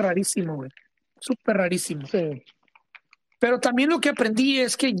súper rarísimo, güey. Súper rarísimo. Sí. Pero también lo que aprendí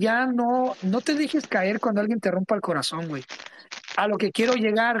es que ya no te dejes caer cuando alguien te rompa el corazón, güey. A lo que quiero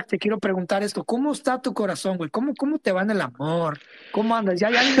llegar, te quiero preguntar esto, ¿cómo está tu corazón, güey? ¿Cómo te va en el amor? ¿Cómo andas? ¿Ya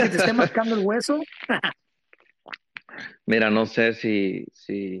hay alguien que te esté mascando el hueso? Mira, no sé si,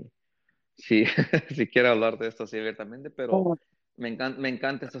 si quiero hablar de esto así abiertamente, pero O me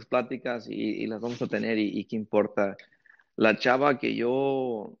encantan estas pláticas y las vamos a tener y qué importa. La chava que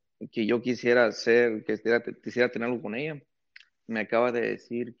yo quisiera hacer, quisiera tener algo con ella, me acaba de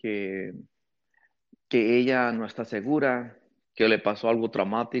decir que ella no está segura, que le pasó algo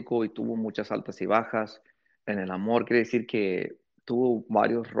traumático y tuvo muchas altas y bajas en el amor. Quiere decir que tuvo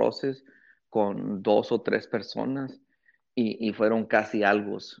varios roces con dos o tres personas y fueron casi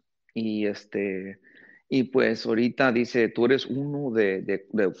algo. Y pues ahorita dice, tú eres uno de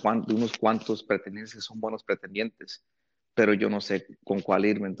unos cuantos pretendientes que son buenos pretendientes, pero yo no sé con cuál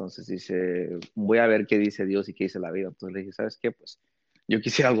irme. Entonces dice, voy a ver qué dice Dios y qué dice la vida. Entonces le dije, ¿sabes qué? Pues yo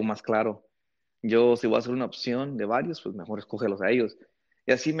quisiera algo más claro. Yo, si voy a hacer una opción de varios, pues mejor escógelos a ellos.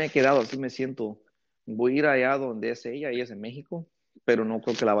 Y así me he quedado, así me siento. Voy a ir allá donde es ella es en México, pero no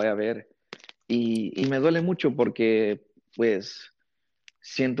creo que la vaya a ver. Y me duele mucho porque, pues,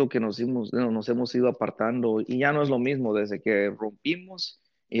 siento que nos hemos ido apartando y ya no es lo mismo desde que rompimos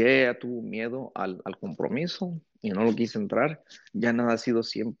y ella tuvo miedo al compromiso y no lo quise entrar, ya nada ha sido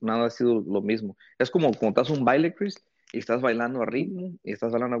siempre, nada ha sido lo mismo. Es como cuando estás un baile, Chris, y estás bailando a ritmo y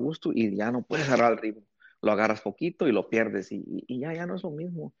estás bailando a gusto y ya no puedes agarrar el ritmo. Lo agarras poquito y lo pierdes y ya no es lo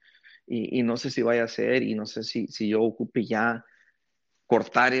mismo. Y no sé si vaya a ser y no sé si yo ocupe ya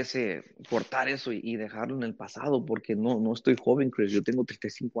cortar eso y dejarlo en el pasado, porque no estoy joven, Chris, yo tengo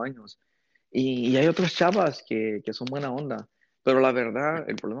 35 años. Y hay otras chavas que son buena onda, pero la verdad,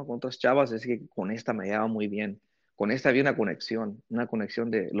 el problema con otras chavas es que con esta me llevaba muy bien. Con esta había una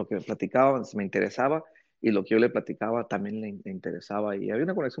conexión de lo que platicaba, me interesaba, y lo que yo le platicaba también le interesaba, y había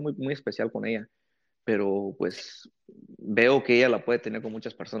una conexión muy, muy especial con ella, pero pues veo que ella la puede tener con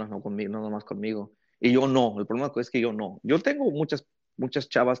muchas personas, no conmigo, no nomás conmigo. Y yo no, el problema es que yo no. Yo tengo muchas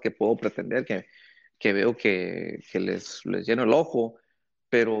chavas que puedo pretender que veo que les lleno el ojo,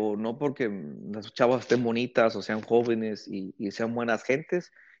 pero no porque las chavas estén bonitas o sean jóvenes y sean buenas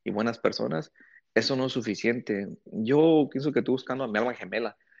gentes y buenas personas, eso no es suficiente. Yo pienso que estoy buscando a mi alma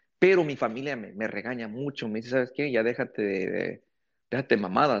gemela, pero mi familia me regaña mucho, me dice, ¿sabes qué? Ya déjate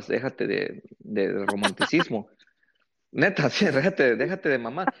mamadas, déjate de romanticismo. Neta, sí, déjate de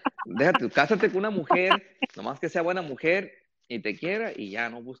mamá. Cásate con una mujer, nomás que sea buena mujer y te quiera y ya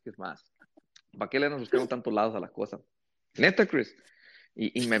no busques más. ¿Para qué le andas buscando tantos lados a las cosas? Neta, Chris.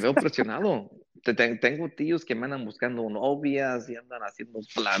 Y me veo presionado. Tengo tíos que me andan buscando novias y andan haciendo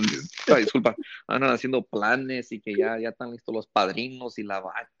planes. Ay, disculpa, andan haciendo planes y que ya están listos los padrinos y la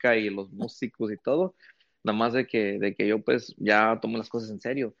vaca y los músicos y todo. Nada más de que yo pues ya tomo las cosas en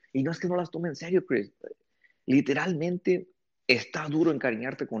serio. Y no es que no las tome en serio, Chris. Literalmente está duro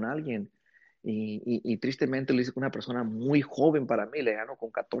encariñarte con alguien. Y tristemente lo hice con una persona muy joven para mí, le gano con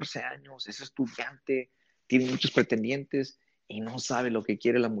 14 años, es estudiante, tiene muchos pretendientes y no sabe lo que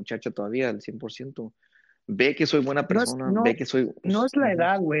quiere la muchacha todavía al 100%. Ve que soy buena No es, persona, no, ve que soy... no es la Ujú.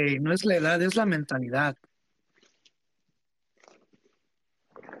 edad, güey, no es la edad, es la mentalidad.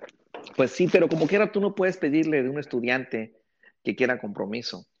 Pues sí, pero como quiera tú no puedes pedirle de un estudiante que quiera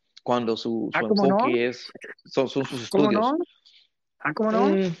compromiso cuando Ah, su ¿cómo no? enfoque son sus ¿Cómo no? estudios. Ah, ¿cómo no?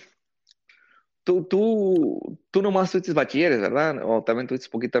 Mm, tú nomás tuviste bachilleres, ¿verdad? O también tuviste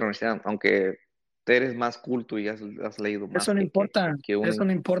poquita universidad, aunque eres más culto y has leído más Eso no importa, eso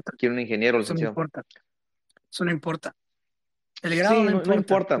no importa, que un ingeniero o eso no licenciado. importa, eso no importa. El grado Sí, no no, no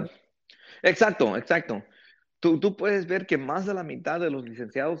importa. importa. Exacto, exacto. Tú puedes ver que más de la mitad de los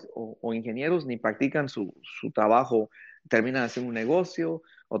licenciados o ingenieros ni practican su trabajo, terminan haciendo un negocio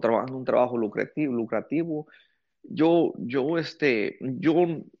o trabajando un trabajo lucrativo. Yo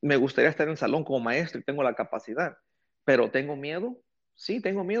me gustaría estar en el salón como maestro y tengo la capacidad, pero tengo miedo. Sí,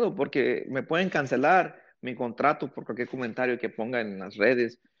 tengo miedo porque me pueden cancelar mi contrato por cualquier comentario que ponga en las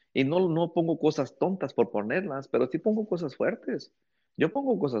redes. Y no pongo cosas tontas por ponerlas, pero sí pongo cosas fuertes. Yo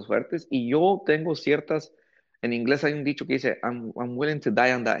pongo cosas fuertes y yo tengo ciertas, en inglés hay un dicho que dice, I'm willing to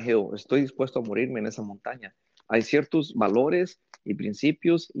die on that hill. Estoy dispuesto a morirme en esa montaña. Hay ciertos valores y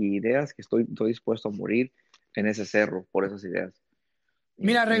principios y ideas que estoy dispuesto a morir en ese cerro por esas ideas.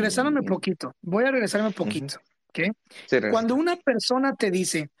 Mira, regresándome Y- poquito, voy a regresarme ujú. poquito, ¿ok? Sí, Cuando regresa. una persona te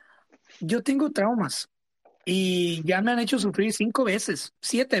dice, yo tengo traumas y ya me han hecho sufrir 5 veces,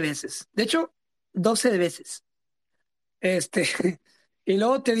 7 veces, de hecho, 12 veces, este, y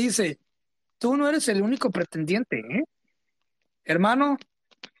luego te dice, tú no eres el único pretendiente, ¿eh? Hermano,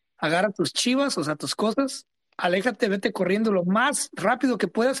 agarra tus chivas, o sea, tus cosas, aléjate, vete corriendo lo más rápido que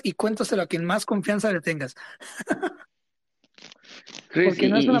puedas y cuéntaselo a quien más confianza le tengas, Chris, porque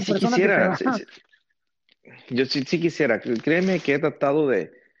no es una sí persona que te quisiera, va. sí, yo sí quisiera, créeme que he tratado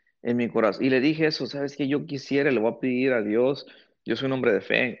en mi corazón, y le dije eso, sabes que yo quisiera, le voy a pedir a Dios, yo soy un hombre de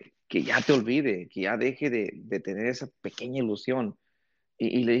fe, que ya te olvide, que ya deje de tener esa pequeña ilusión.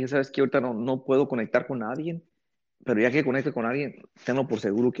 Y le dije, sabes que ahorita no puedo conectar con nadie, pero ya que conecte con alguien, tenlo por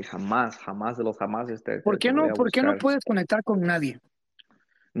seguro que jamás, jamás de los jamás te voy a Por qué no buscar. puedes conectar con nadie?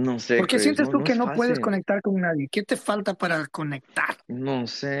 No sé, ¿Por qué Chris, sientes tú no que es no puedes fácil. conectar con nadie? ¿Qué te falta para conectar? No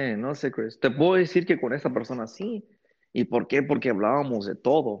sé, Chris. Te puedo decir que con esta persona sí. ¿Y por qué? Porque hablábamos de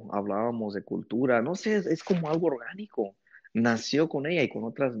todo, hablábamos de cultura, no sé, es como algo orgánico. Nació con ella y con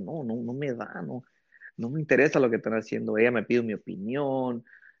otras no me da, no me interesa lo que están haciendo. Ella me pide mi opinión,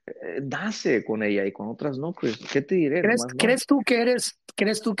 nace con ella y con otras no, Chris. ¿Qué te diré? ¿Crees, Nomás no.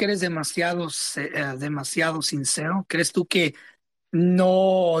 crees tú que eres demasiado, demasiado sincero? ¿Crees tú que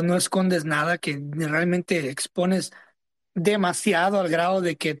no escondes nada, que realmente expones demasiado al grado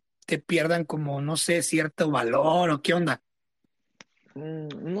de que te pierdan como, no sé, cierto valor o qué onda?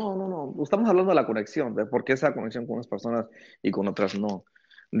 No. Estamos hablando de la conexión, de por qué esa conexión con unas personas y con otras no.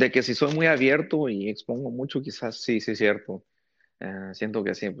 De que si soy muy abierto y expongo mucho, quizás sí es cierto. Siento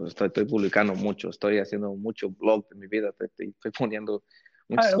que sí, pues estoy publicando mucho, estoy haciendo mucho blog de mi vida, estoy poniendo A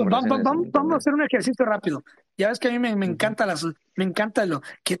muchas ver, conversaciones en vamos a internet. hacer un ejercicio rápido. Ya ves que a mí me Ujú. encanta me encanta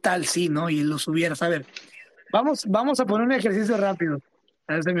 ¿qué tal si, no? Y lo subieras. A ver, vamos a poner un ejercicio rápido.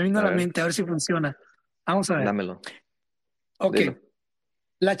 A ver, se me vino a A la ver, mente, a ver si funciona. Vamos a ver. dámelo, Ok, dilo.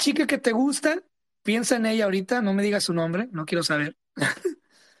 la chica que te gusta, piensa en ella ahorita, no me digas su nombre, no quiero saber.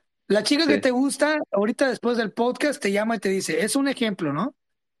 La chica que Sí. te gusta, ahorita después del podcast, te llama y te dice, es un ejemplo, ¿no?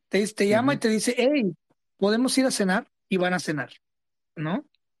 Te llama y Ujú. te dice, hey, podemos ir a cenar y van a cenar, ¿no?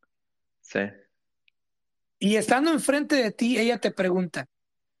 Sí. Y estando enfrente de ti, ella te pregunta,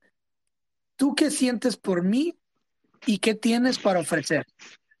 ¿tú qué sientes por mí y qué tienes para ofrecer?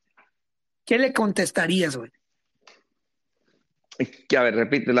 ¿Qué le contestarías, güey? A ver,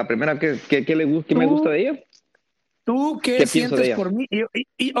 repite, la primera, ¿qué me gusta ¿Tú, de ella? tú qué ¿Qué pienso de sientes ella? por mí?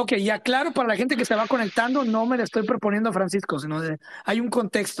 Ok, ya claro, para la gente que se va conectando, no me le estoy proponiendo a Francisco, hay un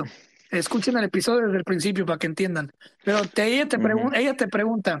contexto. Escuchen el episodio desde el principio para que entiendan. Pero Ujú. ella te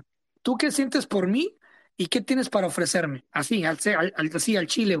pregunta, ¿tú qué sientes por mí y qué tienes para ofrecerme? Así, así, al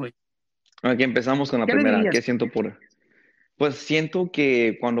chile, güey. Aquí empezamos con la ¿Qué le primera. dirías? ¿Qué siento por? Pues siento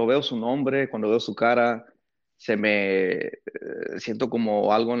que cuando veo su nombre, cuando veo su cara, siento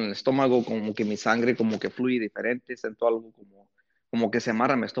como algo en el estómago, como que mi sangre como que fluye diferente, siento algo como que se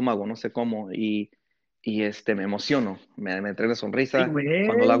amarra mi estómago, no sé cómo, y me emociono, me trae una Ay, sonrisa. güey,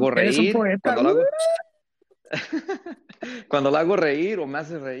 Cuando la hago eres un reír, poeta. ¡Uh! cuando la hago reír o me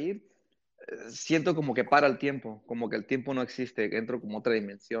hace reír, siento como que para el tiempo, como que el tiempo no existe, entro como otra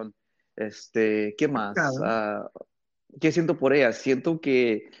dimensión. ¿Qué más? Cabrón. ¿Qué siento por ella? Siento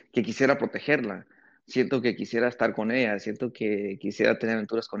que quisiera protegerla, siento que quisiera estar con ella, siento que quisiera tener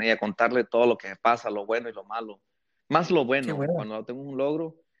aventuras con ella, contarle todo lo que me pasa, lo bueno y lo malo. Más lo Qué bueno, bueno. cuando tengo un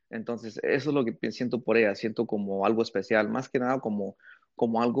logro, entonces eso es lo que siento por ella, siento como algo especial, más que nada como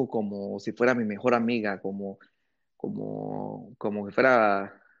algo como si fuera mi mejor amiga, como que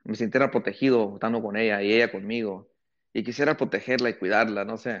fuera, me sintiera protegido estando con ella y ella conmigo. Y quisiera protegerla y cuidarla,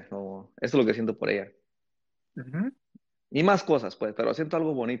 no sé, eso es lo que siento por ella. Ujú. Y más cosas, pues, pero siento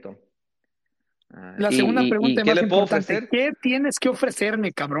algo bonito. La segunda ¿Y pregunta y qué más le puedo importante, ofrecer? ¿qué tienes que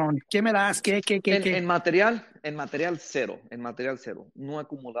ofrecerme, cabrón? ¿Qué me das? ¿Qué? En material cero, en material cero. No he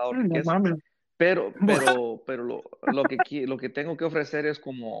acumulado No riquezas, mames. pero lo que tengo que ofrecer es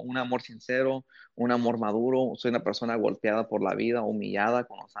como un amor sincero, un amor maduro. Soy una persona golpeada por la vida, humillada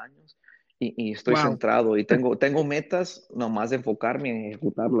con los años, y estoy Wow. centrado y tengo metas, nomás de enfocarme en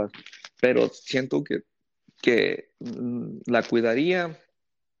ejecutarlas, pero siento que la cuidaría,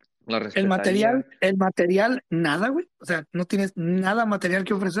 la respetaría. El material, nada, güey. O sea, no tienes nada material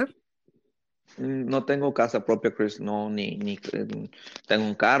que ofrecer. No tengo casa propia, Chris, no, tengo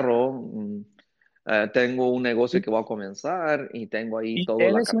un carro, tengo un negocio Y, que voy a comenzar y tengo ahí y todo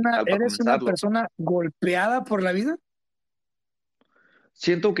la capital para eres una comenzarlo. persona golpeada por la vida.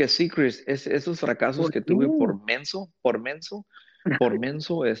 Siento que sí, Chris, esos fracasos ¿Por que qué? tuve por menso,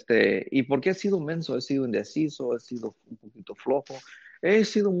 ¿y por qué he sido menso? He sido indeciso, he sido un poquito flojo, he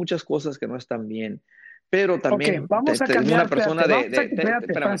sido muchas cosas que no están bien, pero Ok, también vamos a tengo cambiar, una espérate, persona espérate,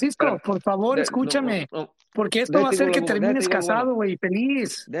 espérame, Francisco, espérame, por favor, no, no, escúchame, no, porque esto va a hacer que déjate termines digo algo bueno. casado, güey,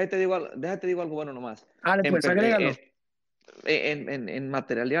 feliz. Déjate digo algo bueno nomás. Dale, En, pues, pe- agrégalo. en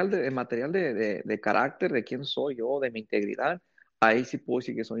material de carácter, de quién soy yo, de mi integridad, ahí sí puedo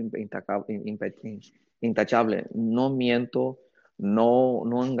decir que soy intachable. No miento,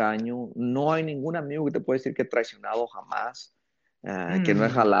 no engaño, no hay ningún amigo que te pueda decir que he traicionado jamás, que no he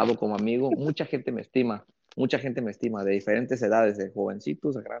Mm, jalado como amigo. Mucha gente me estima de diferentes edades, de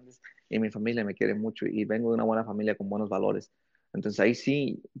jovencitos a grandes, y mi familia me quiere mucho y vengo de una buena familia con buenos valores. Entonces ahí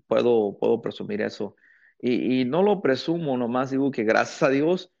sí puedo presumir eso. Y no lo presumo, nomás digo que gracias a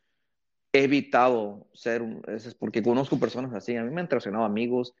Dios he evitado eso es porque conozco personas así. A mí me han traicionado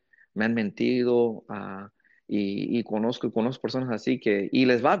amigos, me han mentido, y conozco personas así y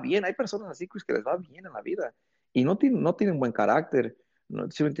les va bien. Hay personas así, pues, que les va bien en la vida y no tienen buen carácter. No,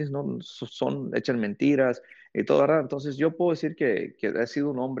 ¿sí me entiendes? No, echan mentiras y todo, ¿verdad? Entonces yo puedo decir que he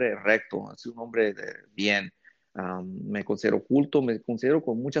sido un hombre recto, he sido un hombre de bien. Me considero culto, me considero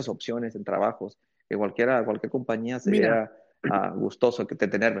con muchas opciones en trabajos que cualquier compañía se mira, viera gustoso de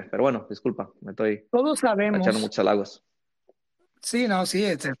tenerme. Pero bueno, disculpa, me estoy todos echando sabemos, muchos halagos. sí, no, sí,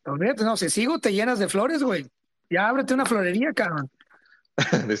 olvídate, no, si sigo te llenas de flores, güey. Ya ábrete una florería, cabrón.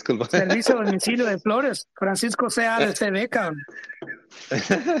 Disculpa. Servicio a domicilio de flores. Francisco C.A. de CB, cabrón.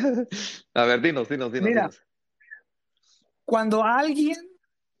 A ver, dinos. Mira, cuando alguien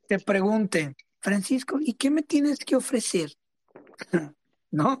te pregunte, Francisco, ¿y qué me tienes que ofrecer?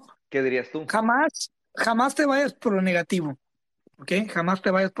 ¿No? ¿Qué dirías tú? Jamás te vayas por lo negativo, ¿ok? Jamás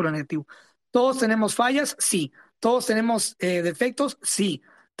te vayas por lo negativo. Todos tenemos fallas, sí. Todos tenemos defectos, sí.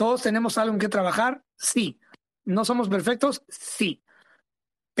 Todos tenemos algo en que trabajar, sí. No somos perfectos, sí.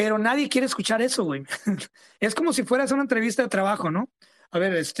 Pero nadie quiere escuchar eso, güey. Es como si fueras a una entrevista de trabajo, ¿no? A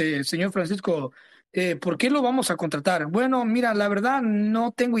ver, señor Francisco, ¿por qué lo vamos a contratar? Bueno, mira, la verdad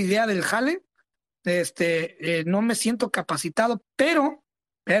no tengo idea del jale, no me siento capacitado, pero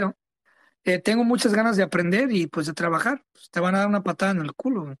tengo muchas ganas de aprender y pues de trabajar. Pues, te van a dar una patada en el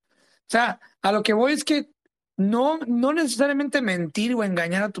culo, güey. O sea, a lo que voy es que no necesariamente mentir o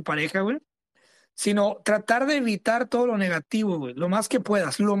engañar a tu pareja, güey, sino tratar de evitar todo lo negativo, güey, lo más que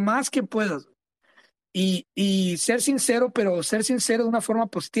puedas. Y ser sincero, pero ser sincero de una forma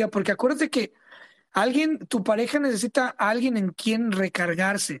positiva, porque acuérdate que tu pareja necesita a alguien en quien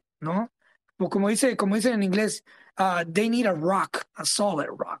recargarse, ¿no? O como dicen en inglés, they need a rock, a solid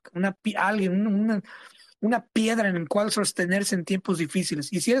rock, una piedra en la cual sostenerse en tiempos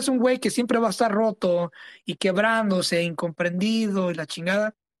difíciles. Y si eres un güey que siempre va a estar roto y quebrándose, incomprendido y la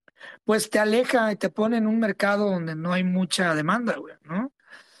chingada, pues te aleja y te pone en un mercado donde no hay mucha demanda, güey, ¿no?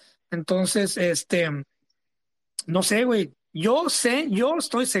 Entonces, no sé, güey. Yo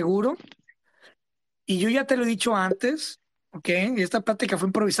estoy seguro, y yo ya te lo he dicho antes, ¿ok? Y esta plática fue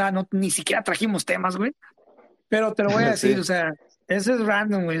improvisada, no, ni siquiera trajimos temas, güey. Pero te lo voy a decir, o Sí, sea, ese es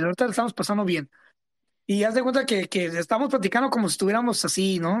random, güey. Ahorita lo estamos pasando bien. Y haz de cuenta que estamos platicando como si estuviéramos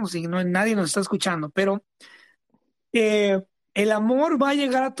así, ¿no? Si no, nadie nos está escuchando. Pero el amor va a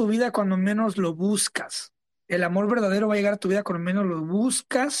llegar a tu vida cuando menos lo buscas. El amor verdadero va a llegar a tu vida cuando menos lo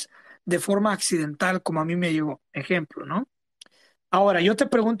buscas. de forma accidental como a mí me llegó. Ejemplo, ¿no? Ahora, yo te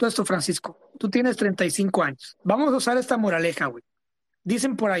pregunto esto, Francisco. Tú tienes 35 años. Vamos a usar esta moraleja, güey.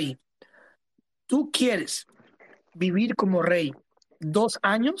 Dicen por ahí, ¿tú quieres vivir como rey 2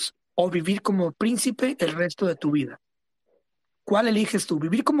 años o vivir como príncipe el resto de tu vida? ¿Cuál eliges tú?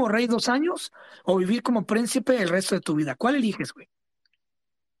 ¿Vivir como rey 2 años o vivir como príncipe el resto de tu vida? ¿Cuál eliges, güey?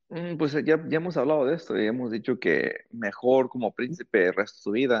 Pues ya hemos hablado de esto y hemos dicho que mejor como príncipe el resto de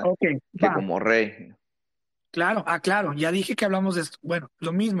su vida Ok, que va. como rey. Claro, claro. Ya dije que hablamos de esto. Bueno,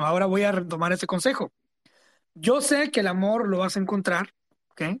 lo mismo. Ahora voy a retomar ese consejo. Yo sé que el amor lo vas a encontrar,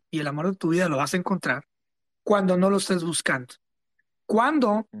 ¿ok? Y el amor de tu vida lo vas a encontrar cuando no lo estés buscando.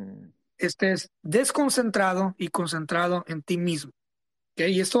 Cuando Mm, estés desconcentrado y concentrado en ti mismo. ¿Ok?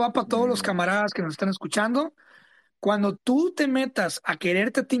 Y esto va para todos los mm, camaradas que nos están escuchando. Cuando tú te metas a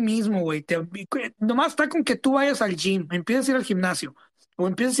quererte a ti mismo, güey, nomás está con que tú vayas al gym, empieces a ir al gimnasio, o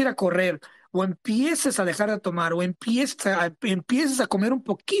empieces a ir a correr, o empieces a dejar de tomar, o empieces a comer un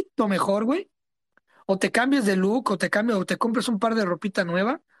poquito mejor, güey, o te cambies de look, o te compres un par de ropita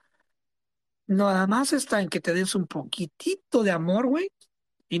nueva. Nada más está en que te des un poquitito de amor, güey,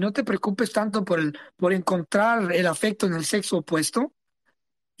 y no te preocupes tanto por encontrar el afecto en el sexo opuesto,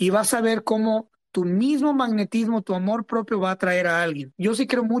 y vas a ver cómo tu mismo magnetismo, tu amor propio va a atraer a alguien. Yo sí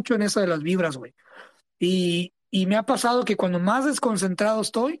creo mucho en eso de las vibras, güey. Y me ha pasado que cuando más desconcentrado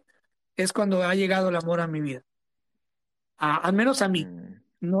estoy, es cuando ha llegado el amor a mi vida. Al menos a mí, mm.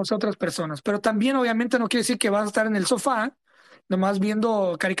 no a otras personas. Pero también, obviamente, no quiere decir que vas a estar en el sofá, nomás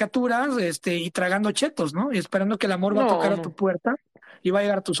viendo caricaturas, y tragando chetos, ¿no? Y esperando que el amor va a No, tocar a tu no. puerta y va a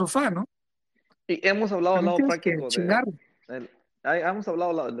llegar a tu sofá, ¿no? Y hemos hablado del También lado tienes que práctico chingar. del- hemos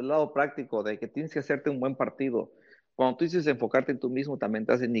hablado del lado práctico de que tienes que hacerte un buen partido. Cuando tú dices enfocarte en tú mismo, también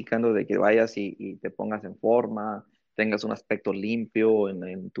estás indicando de que vayas y te pongas en forma, tengas un aspecto limpio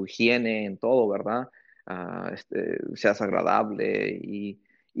en tu higiene, en todo, ¿verdad? Seas agradable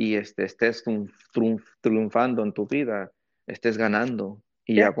y estés triunfando en tu vida, estés ganando.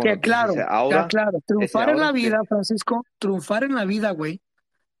 Y ya Que cuando tienes claro, ese triunfar en la aura, vida, Francisco, triunfar en la vida, güey,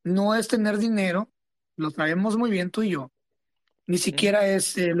 no es tener dinero, lo sabemos muy bien tú y yo, ni ujú. siquiera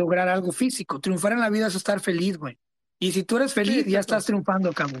es lograr algo físico. Triunfar en la vida es estar feliz, güey. Y si tú eres Sí, feliz, ya estás exacto.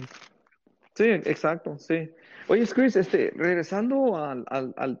 triunfando, cabrón. Sí, exacto, sí. Oye, Chris, regresando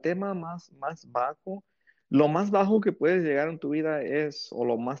al tema más bajo, lo más bajo que puedes llegar en tu vida es, o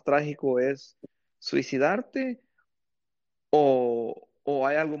lo más trágico es suicidarte, o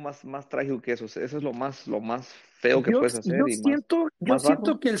hay algo más trágico que eso. Eso es lo más feo que Yo, puedes hacer y yo más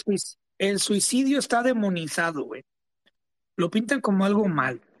siento bajo. que el suicidio está demonizado, güey. Lo pintan como algo Mm,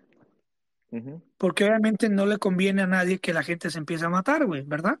 mal, ujú. porque obviamente no le conviene a nadie que la gente se empiece a matar, güey,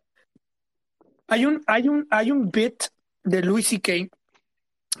 ¿verdad? Hay un bit de Louis C.K.,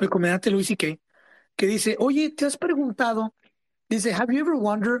 el comediante Louis C.K., que dice, oye, ¿te has preguntado? Dice, have you ever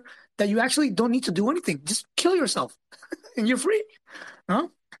wondered that you actually don't need to do anything? Just kill yourself and you're free,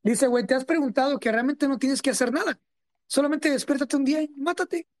 ¿no? Dice, güey, ¿te has preguntado que realmente no tienes que hacer nada? Solamente despiértate un día y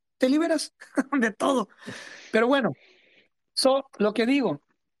mátate, te liberas de todo. Pero bueno, lo que digo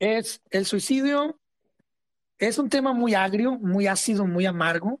es, el suicidio es un tema muy agrio, muy ácido, muy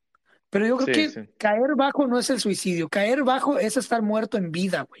amargo, pero yo creo Sí, que sí. caer bajo no es el suicidio, caer bajo es estar muerto en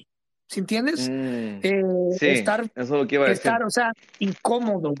vida, güey. ¿Sí entiendes? Mm, Eh, sí, estar, eso es lo que iba a decir. o sea,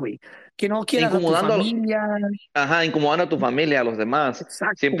 incómodo, güey. Que no quieras a tu Incomodando, familia. ajá, incomodando a tu familia, a los demás,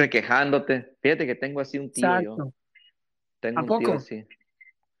 Exacto, siempre quejándote. Fíjate que tengo así un tío yo. exacto. Tengo ¿A un tío poco? así.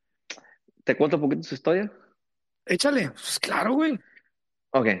 ¿Te cuento un poquito su historia? Échale. Pues claro, güey.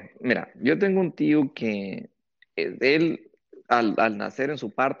 Ok, mira, yo tengo un tío que él, al nacer en su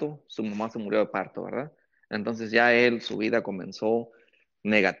parto, su mamá se murió de parto, ¿verdad? Entonces ya él, su vida comenzó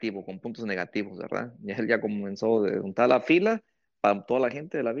negativo, con puntos negativos, ¿verdad? Ya él ya comenzó de juntar la fila para toda la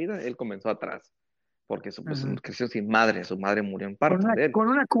gente de la vida, él comenzó atrás, porque pues, Ujú. creció sin madre, su madre murió en parto de él. Con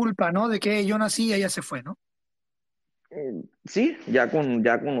una culpa, ¿no? De que yo nací y ella se fue, ¿no? Sí, ya con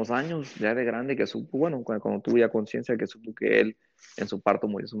los años, ya de grande que supo, bueno, cuando tuvo ya conciencia que supo que él en su parto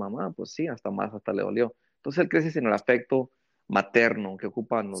murió su mamá, pues sí, hasta le dolió. Entonces él crece sin el afecto materno que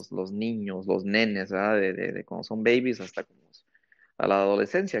ocupan los niños, los nenes, ¿verdad? De cuando son babies hasta como a la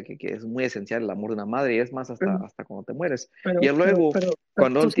adolescencia, que es muy esencial el amor de una madre y es más Pero, hasta cuando te mueres. Y luego, pero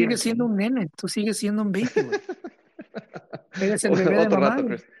cuando tú él tiene... sigues siendo un nene, tú sigues siendo un baby, güey. Eres el bebé de Otro mamá. rato,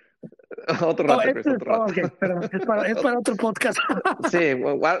 Chris. Otro Oh, rato, Chris, otro rato. ok, perdón, es para otro podcast. Sí,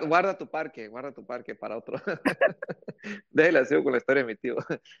 guarda tu parque para otro. Déjale, sigo con la historia de mi tío.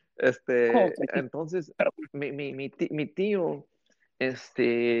 Ok, Entonces, pero, mi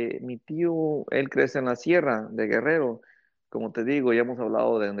tío, él crece en la sierra de Guerrero. como te digo, ya hemos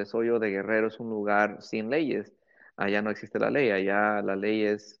hablado de donde soy yo, de Guerrero, es un lugar sin leyes. Allá no existe la ley, allá la ley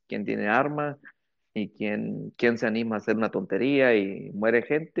es quien tiene arma y quien se anima a hacer una tontería y muere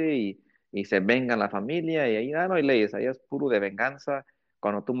gente y se venga la familia y ahí no hay leyes, allá es puro de venganza.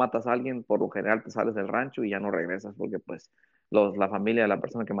 Cuando tú matas a alguien, por lo general te sales del rancho y ya no regresas porque pues la familia de la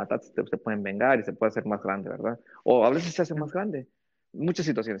persona que mataste se pueden vengar y se puede hacer más grande, ¿verdad? O a veces se hace más grande, muchas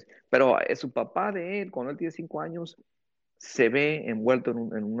situaciones. Pero su papá de él, cuando él tiene 5 años, se ve envuelto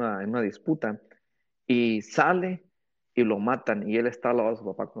en una disputa y sale y lo matan y él está al lado de su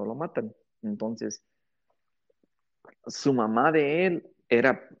papá cuando lo matan. Entonces, su mamá de él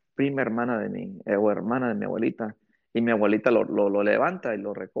era prima hermana de mí, o hermana de mi abuelita, y mi abuelita lo levanta y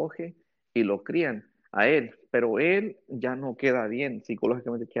lo recoge y lo crían a él, pero él ya no queda bien,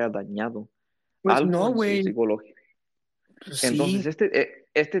 psicológicamente queda dañado, Pues algo no, en su güey. psicología. Pues Entonces, sí.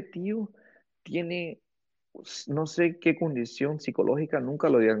 este tío tiene, no sé qué condición psicológica, nunca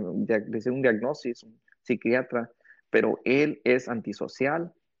lo le hice un diagnóstico, un psiquiatra, pero él es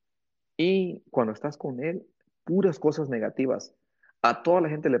antisocial y cuando estás con él, puras cosas negativas. A toda la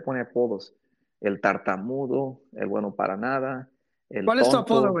gente le pone apodos. El tartamudo, el bueno para nada, el ¿Cuál es tu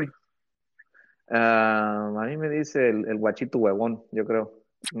apodo, tonto. güey? A mí me dice el guachito huevón, yo creo.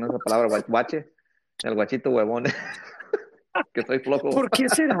 No es la palabra guache, el guachito huevón, que soy flojo. ¿Por qué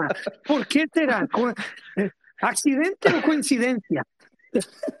será? ¿Por qué será? ¿Accidente o coincidencia?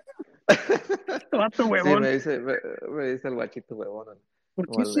 Vato Sí, huevón. me dice el guachito huevón. ¿Por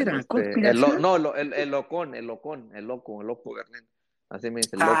O qué será? ¿Conspiración? no, el locón, el loco, Berlín. Así me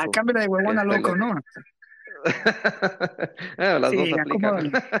dice el Ah, loco. cámbiale de huevón a Este, loco, ¿no? Las dos Sí, aplican.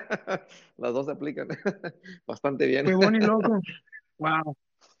 acomódale. Las dos aplican bastante bien. Huevón y loco. Wow.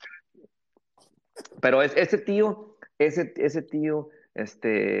 Pero ese tío, es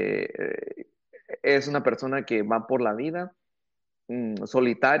una persona que va por la vida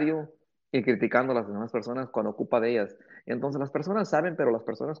solitario y criticando a las demás personas cuando ocupa de ellas. Entonces las personas saben, pero las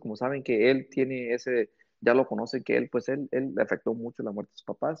personas como saben que él tiene ya lo conocen que él, pues él le afectó mucho la muerte de sus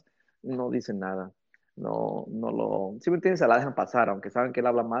papás, no dicen nada. Si me entiendes, se la dejan pasar, aunque saben que él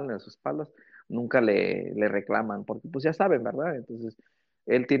habla mal en sus espaldas, nunca le reclaman, porque pues ya saben, ¿verdad? Entonces,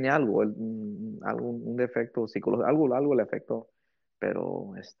 él tiene algo, un defecto psicológico, algo le afectó,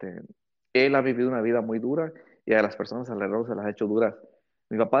 pero él ha vivido una vida muy dura y a las personas alrededor se las ha hecho duras.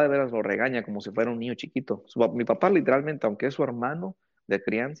 Mi papá de veras lo regaña como si fuera un niño chiquito. Mi papá literalmente, aunque es su hermano de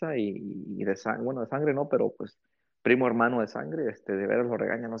crianza y de sangre, bueno, de sangre no, pero pues primo hermano de sangre, de veras lo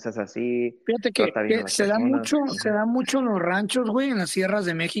regaña, no seas así, Fíjate trata bien a que las personas. se Ujú. da mucho en los ranchos, güey, en las sierras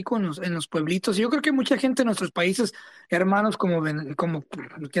de México, en los pueblitos. Y yo creo que mucha gente en nuestros países, hermanos como, como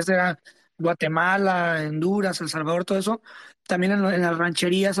 ¿qué será? Guatemala, Honduras, El Salvador, todo eso, también en las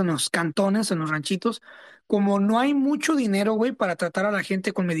rancherías, en los cantones, en los ranchitos, como no hay mucho dinero, güey, para tratar a la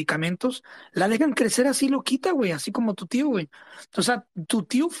gente con medicamentos, la dejan crecer así loquita, güey, así como tu tío, güey. O sea, tu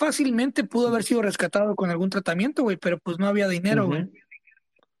tío fácilmente pudo haber sido rescatado con algún tratamiento, güey, pero pues no había dinero, güey. Ujú.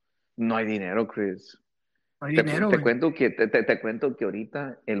 No hay dinero, Chris. No hay Te, dinero, te güey. cuento te cuento que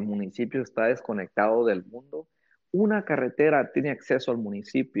ahorita el municipio está desconectado del mundo. Una carretera tiene acceso al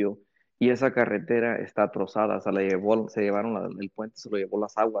municipio y esa carretera está trozada. Se llevaron el puente, se lo llevó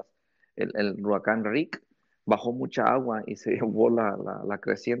las aguas. El huracán Rick bajó mucha agua y se llevó la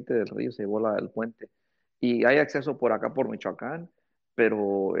creciente del río, se llevó el puente. Y hay acceso por acá, por Michoacán,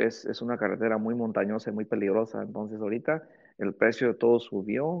 pero es una carretera muy montañosa y muy peligrosa. Entonces ahorita el precio de todo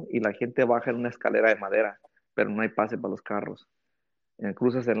subió y la gente baja en una escalera de madera, pero no hay pase para los carros.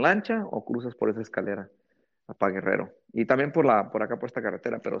 Cruzas en lancha o cruzas por esa escalera para Guerrero. Y también por acá por esta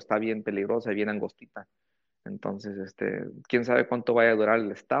carretera, pero está bien peligrosa y bien angostita. Entonces, quién sabe cuánto vaya a durar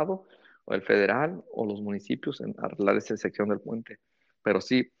el estado o el federal o los municipios en arreglar esa sección del puente. Pero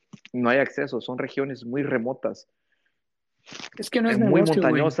sí, no hay acceso, son regiones muy remotas, Es que no es muy negocio,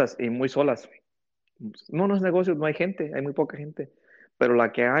 güey. montañosas y muy solas. No, no es negocio, no hay gente, hay muy poca gente. Pero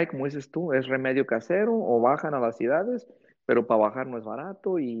la que hay, como dices tú, es remedio casero o bajan a las ciudades, pero para bajar no es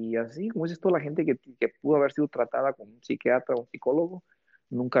barato y así, como dices tú, la gente que pudo haber sido tratada con un psiquiatra o un psicólogo,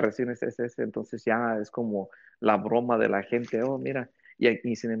 nunca recibe ese, entonces ya es como la broma de la gente, oh, mira,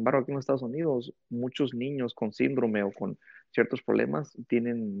 y sin embargo aquí en los Estados Unidos, muchos niños con síndrome o con ciertos problemas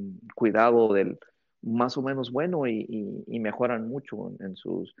tienen cuidado del más o menos bueno y mejoran mucho en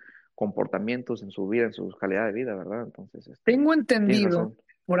sus comportamientos en su vida, en su calidad de vida, ¿verdad? Entonces, Tengo tienes entendido, razón.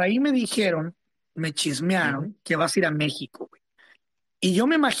 por ahí me dijeron, me chismearon, Ujú. que vas a ir a México, güey. Y yo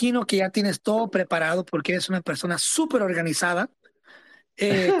me imagino que ya tienes todo preparado porque eres una persona súper organizada.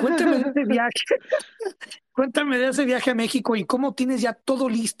 Cuéntame de ese viaje, cuéntame de ese viaje a México y cómo tienes ya todo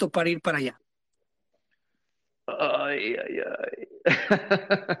listo para ir para allá. Ay, ay, ay.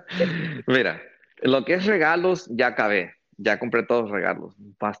 Mira, lo que es regalos, ya acabé. Ya compré todos los regalos.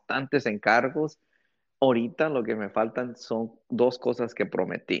 Bastantes encargos. Ahorita lo que me faltan son dos cosas que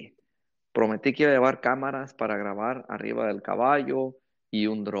prometí. Prometí que iba a llevar cámaras para grabar arriba del caballo y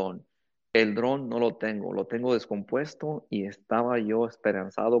un dron. El dron no lo tengo descompuesto y estaba yo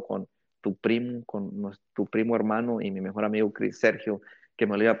esperanzado con tu primo, tu primo hermano y mi mejor amigo Sergio, que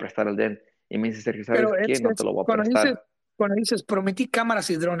me lo iba a prestar el den. Y me dice, Sergio, ¿sabes Pero qué? No te lo voy a cuando prestar. dices prometí cámaras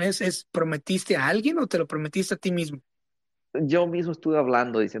y drones, ¿es prometiste a alguien o te lo prometiste a ti mismo? Yo mismo estuve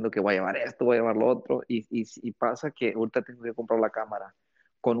hablando, diciendo que voy a llevar esto, voy a llevar lo otro, y pasa que ahorita tengo que comprar la cámara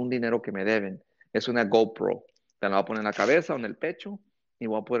con un dinero que me deben. Es una GoPro. Te la voy a poner en la cabeza o en el pecho y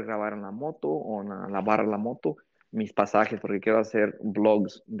voy a poder grabar en la moto o en la barra de la moto mis pasajes, porque quiero hacer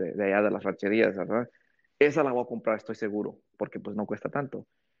vlogs de allá de las rancherías, ¿verdad? Esa la voy a comprar, estoy seguro, porque pues no cuesta tanto.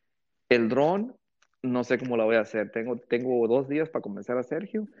 El dron, no sé cómo la voy a hacer. Tengo 2 días para convencer a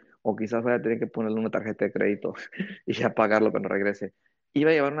Sergio, o quizás voy a tener que ponerle una tarjeta de crédito y ya pagarlo cuando regrese. Iba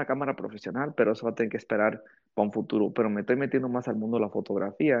a llevar una cámara profesional, pero eso va a tener que esperar para un futuro. Pero me estoy metiendo más al mundo de la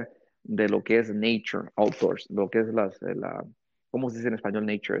fotografía, de lo que es nature, outdoors, lo que es ¿cómo se dice en español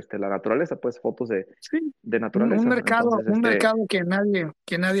nature? La naturaleza, pues fotos Sí, de naturaleza. Entonces, un mercado que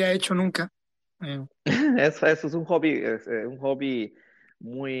nadie ha hecho nunca. Eh, eso es un hobby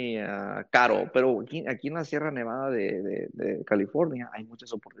muy caro, pero aquí en la Sierra Nevada de California hay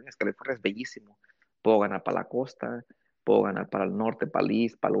muchas oportunidades. California es bellísimo. Puedo ganar para la costa, puedo ganar para el norte, para el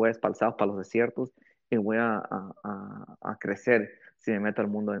east, para el west, para el south, para los desiertos, y voy a crecer si me meto al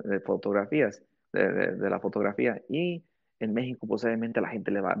mundo de fotografías, de la fotografía. Y en México, posiblemente a la gente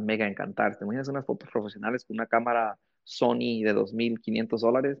le va a mega encantar. ¿Te imaginas unas fotos profesionales con una cámara Sony de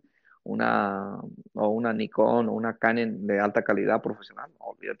 $2,500? una, o una Nikon o una Canon de alta calidad profesional, no,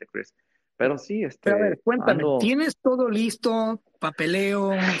 olvídate, Chris. Pero sí, pero a ver, cuéntame, ando, ¿tienes todo listo?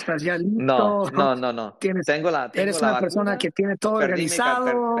 ¿Papeleo? ¿Estás ya no, listo? no, no, no. ¿Tienes, Tengo eres la una persona que vacuna, tiene todo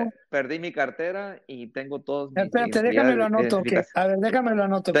organizado? perdí mi cartera y tengo todas mis Espérate, déjame lo anoto, que, identificaciones. a ver, déjame lo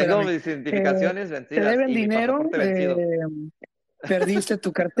anoto, Tengo espérame. mis Eh, identificaciones te vencidas deben y mi dinero, pasaporte vencido. perdiste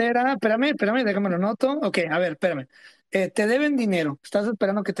tu cartera, espérame, déjame lo anoto. Ok, a ver, espérame. Te deben dinero, estás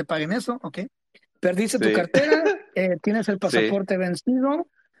esperando que te paguen eso, ok. Perdiste tu Sí, cartera, tienes el sí, pasaporte vencido,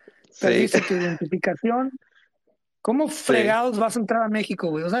 sí, perdiste tu identificación. ¿Cómo sí. fregados vas a entrar a México,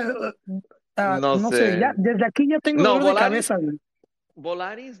 güey? O sea, No no sé, ya, sé. desde aquí ya tengo No, dolor de cabeza, güey.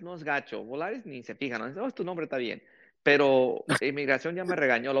 Volaris no es gacho, Volaris ni se fija, no, "Oh, tu nombre está bien". Pero inmigración ya me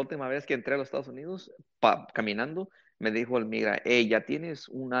regañó la última vez que entré a los Estados Unidos caminando, me dijo el migra, hey, ya tienes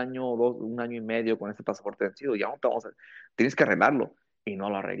un año o dos, un año y medio con este pasaporte vencido, ya no te vamos a, tienes que arreglarlo. Y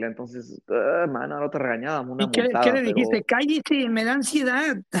no lo arreglé, entonces, mano, era otra regañada, una ¿Y qué le multada, dijiste? pero Cállese, me da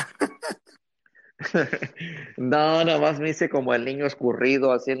ansiedad. no, nada más me hice como el niño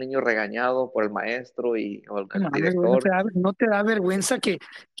escurrido, así el niño regañado por el maestro o No el mames, güey, director. no te da vergüenza que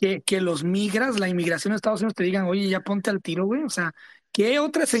los migras, la inmigración de Estados Unidos te digan, oye, ya ponte al tiro, güey. O sea, ¿qué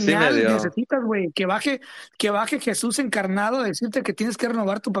otra Sí me señal dio. necesitas, güey? Que baje Jesús encarnado a decirte que tienes que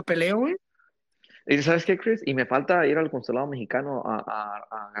renovar tu papeleo, güey. ¿Y sabes qué, Chris? Y me falta ir al consulado mexicano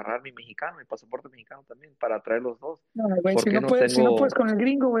a agarrar mi mexicano, mi pasaporte mexicano también, para traer los dos. No, güey, Porque no si no puedes tengo... con el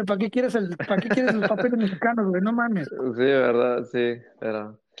gringo, güey, para qué quieres los papeles mexicanos, güey? No mames. Sí, ¿verdad? Sí,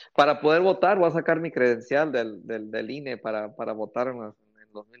 pero... Para poder votar, voy a sacar mi credencial del INE para votar en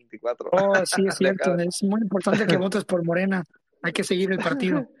 2024. Oh, sí, es De cierto. acá. Es muy importante que votes por Morena. Hay que seguir el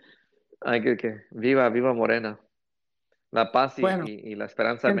partido. Ay, viva, viva Morena. La paz Bueno, y la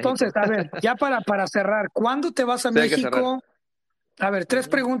esperanza de entonces, México. a ver, ya para cerrar, ¿cuándo te vas a Sí, hay que cerrar. México? A ver, tres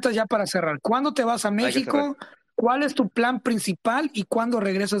Ujú. preguntas ya para cerrar. ¿Cuándo te vas a Hay que cerrar. México? ¿Cuál es tu plan principal y cuándo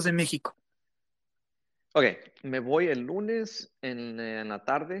regresas de México? Ok, me voy el lunes en la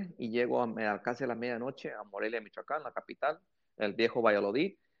tarde y llego casi a la medianoche a Morelia, Michoacán, la capital, el viejo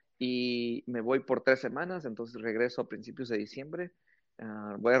Valladolid, y me voy por 3 semanas, entonces regreso a principios de diciembre.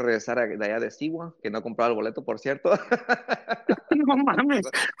 Voy a regresar de allá de Sigua, que no he comprado el boleto, por cierto. No mames.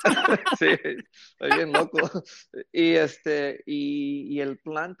 Sí, estoy bien loco. Y el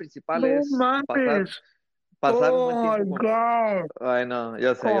plan principal No es mames. pasar un buen Oh tiempo my con... God. Ay, no,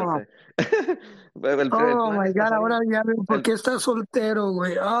 yo sé, yo Oh, sé. El oh plan my es God. pasar Ahora un... ya veo por qué El, estás soltero,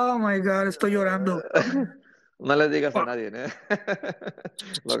 güey. Oh my God, estoy llorando. no le digas a Oh, nadie, ¿eh?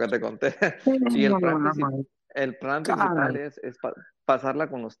 Lo que te conté. oh Y my el plan principal God. es pasarla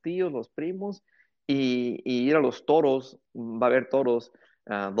con los tíos, los primos y ir a los toros. Va a haber toros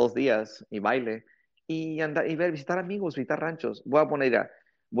 2 días y baile. Y andar y visitar amigos, visitar ranchos.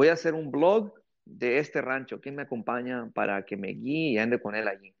 Voy a hacer un blog de este rancho. ¿Quién me acompaña para que me guíe y ande con él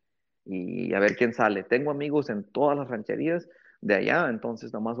allí? y a ver quién sale. Tengo amigos en todas las rancherías de allá,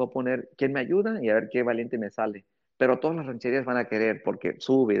 entonces nomás voy a poner quién me ayuda y a ver qué valiente me sale. Pero todas las rancherías van a querer porque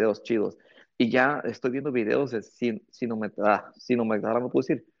subo videos chidos. Y ya estoy viendo videos de ahora me puedo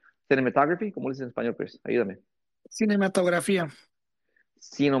decir, cinematography, ¿cómo le dicen en español, Chris? Ayúdame. Cinematografía.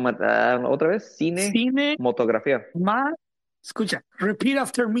 Otra vez, Cine, cinematografía. ma, escucha, repeat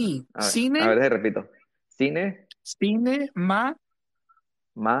after me. A Cine, ver, repito.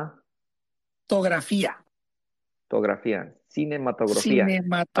 cinematografía. Cinematografía. Cinematografía. Ah,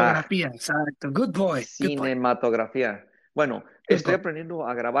 Cinematografía, exacto. Good boy, good boy, cinematografía. Bueno, good estoy boy, aprendiendo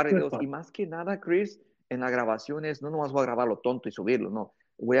a grabar good videos boy. y más que nada, Chris, en las grabaciones no nomás voy a grabar lo tonto y subirlo, no.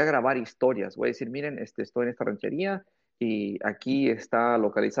 Voy a grabar historias. Voy a decir, miren, estoy en esta ranchería y aquí está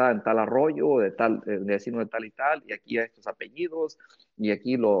localizada en tal arroyo, de vecino de tal y tal, y aquí hay estos apellidos, y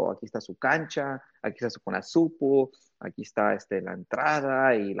aquí está su cancha, aquí está su conazupo, aquí está la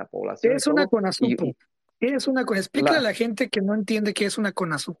entrada y la ¿Qué población y es una todo. CONASUPO? ¿Qué es una Explícale a La, la gente que no entiende qué es una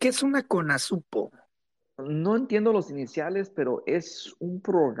CONASUPO. ¿Qué es una CONASUPO? No entiendo los iniciales, pero es un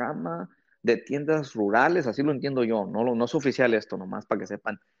programa de tiendas rurales, así lo entiendo yo, no es oficial esto, nomás para que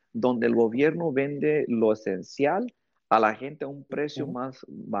sepan, donde el gobierno vende lo esencial a la gente a un precio más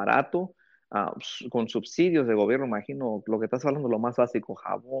barato, con subsidios de gobierno, imagino lo que estás hablando, lo más básico,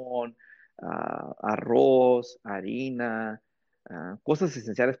 jabón, arroz, harina, cosas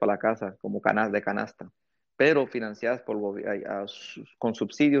esenciales para la casa, como de canasta, pero financiadas con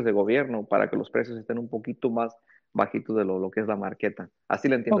subsidios de gobierno para que los precios estén un poquito más bajitos de lo que es la marqueta. Así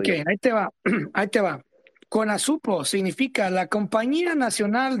lo entiendo Ok, yo. ahí te va, ahí te va. CONASUPO significa la Compañía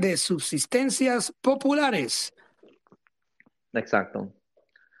Nacional de Subsistencias Populares. Exacto.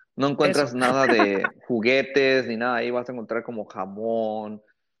 No Eso. encuentras nada de juguetes ni nada, ahí vas a encontrar como jamón,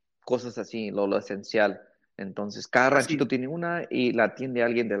 cosas así, lo esencial. Entonces, cada Así ranchito es. tiene una y la atiende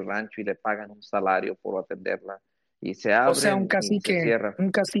alguien del rancho y le pagan un salario por atenderla. Y se O sea, abren y se cierran.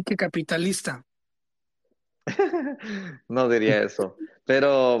 un cacique capitalista. No diría eso.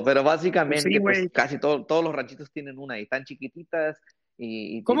 Pero Pues sí, básicamente, pues güey. casi todos los ranchitos tienen una y están chiquititas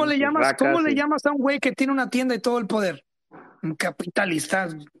y tienen sus Cómo racas le y llamas a un güey que tiene una tienda y todo el poder? Un capitalista,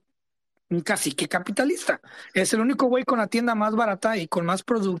 un cacique capitalista. Es el único güey con la tienda más barata y con más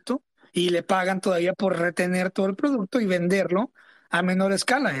producto y le pagan todavía por retener todo el producto y venderlo a menor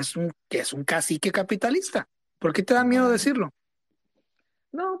escala. Es un cacique capitalista. ¿Por qué te da miedo bueno. decirlo?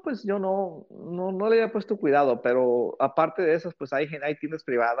 No, pues yo no le había puesto cuidado, pero aparte de esas, pues hay tiendas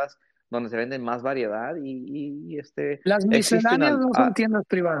privadas donde se venden más variedad Las existen misceláneas no son tiendas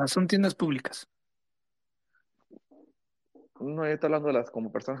privadas, son tiendas públicas. no, yo estoy hablando de las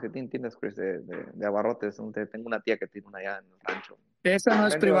como personas que tienen tiendas, Chris, de abarrotes, donde tengo una tía que tiene una allá en el rancho. Esa no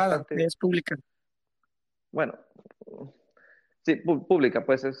es Vende privada, bastante, es pública. bueno, sí, pública,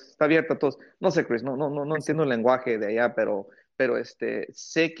 pues está abierta a todos. No sé, Chris, no Eso. entiendo el lenguaje de allá, pero eh,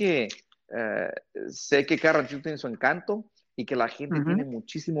 sé que cada rancho tiene su encanto y que la gente Ujú. tiene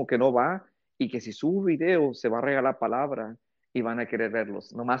muchísimo que no va y que si subo video se va a regalar palabra y van a querer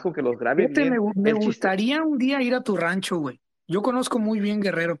verlos. Nomás con que los grabe Fíjate, bien. me El chiste, gustaría un día ir a tu rancho, güey. Yo conozco muy bien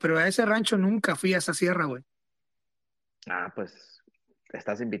Guerrero, pero a ese rancho nunca fui a esa sierra, güey. pues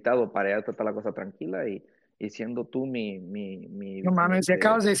estás invitado para allá tratar la cosa tranquila y siendo tú No mames, si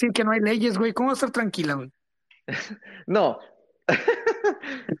acabas de decir que no hay leyes, güey, ¿cómo vas a estar tranquila, güey? No,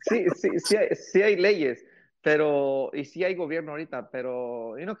 sí hay leyes, y sí hay gobierno ahorita,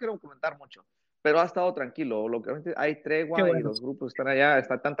 pero, y no quiero comentar mucho, pero ha estado tranquilo, lo que hay Qué tregua y bueno. los grupos están allá,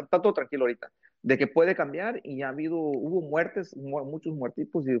 está todo tranquilo ahorita, de que puede cambiar y hubo muertes, muchos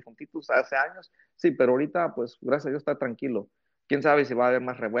muertitos y difuntitos hace años, sí, pero ahorita, pues, gracias a Dios está tranquilo. Quién sabe si va a haber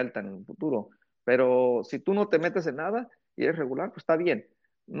más revuelta en el futuro, pero si tú no te metes en nada y eres regular, pues está bien.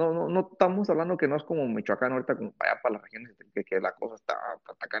 No estamos hablando que no es como Michoacán ahorita, como para allá, para las regiones, que la cosa está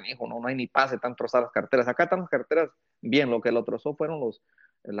canijo, no hay ni pase, están trozadas las carreteras. Acá están las carreteras bien, lo que lo trozó fueron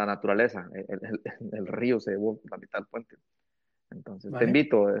la naturaleza, el río se llevó la mitad del puente. Entonces, te Vale.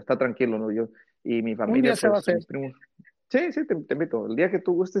 invito, está tranquilo, ¿no? Yo y mi Un día familia, se va a pues hacer. mis primos. Sí, sí, te invito. El día que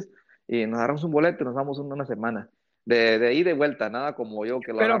tú gustes y nos agarramos un boleto y nos vamos una semana. De ahí de vuelta, nada como yo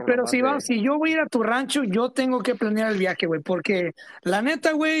que lo agarro Pero nomás de. si yo voy a ir a tu rancho, yo tengo que planear el viaje, güey, porque la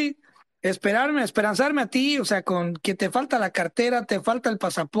neta, güey, esperanzarme a ti, o sea, con que te falta la cartera, te falta el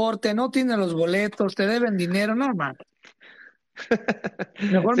pasaporte, no tienes los boletos, te deben dinero, no, man. Sí,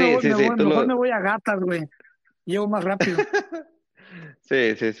 sí, sí, Mejor me voy a gatas, güey. Llego más rápido.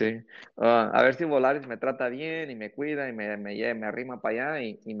 Sí, sí, sí. A ver si Volaris me trata bien y me cuida y me arrima para allá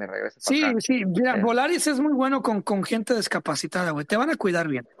y me regresa para Sí, acá. sí, mira, Eh. Volaris es muy bueno con gente discapacitada, güey. Te van a cuidar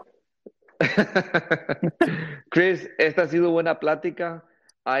bien. Chris, esta ha sido buena plática.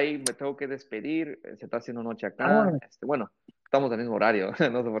 ahí me tengo que despedir, se está haciendo noche acá, Ahora, bueno, estamos en el mismo horario,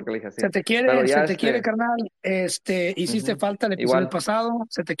 no sé por qué le dije así, pero se ya te quiere, carnal. Hiciste ujú, falta el episodio igual, pasado,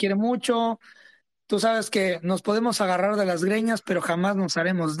 se te quiere mucho. Tú sabes que nos podemos agarrar de las greñas, pero jamás nos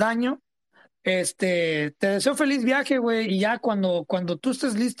haremos daño. Te deseo feliz viaje, güey, y ya cuando tú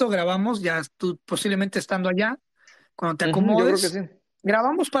estés listo, grabamos, ya tú posiblemente estando allá, cuando te ujú, yo creo que acomodes, sí.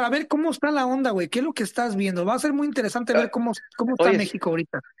 grabamos para ver cómo está la onda, güey, qué es lo que estás viendo. Va a ser muy interesante ver Ah, cómo está oye, México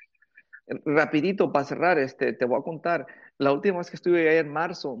ahorita. rapidito para cerrar, te voy a contar, la última vez que estuve allá en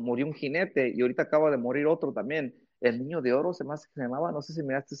marzo, murió un jinete y ahorita acaba de morir otro también, el niño de oro se llamaba, no sé si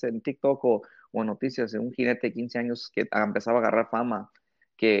miraste en TikTok o en noticias, de un jinete de 15 años que empezaba a agarrar fama,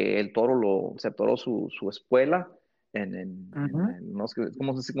 que el toro se atoró su espuela Ujú. no sé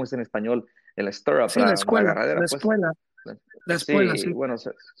cómo es en español, el stirrup, Sí, la agarradera, pues. la escuela, Sí, sí. bueno,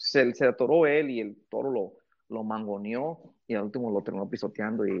 se atoró él y el toro lo mangoneó y al último lo terminó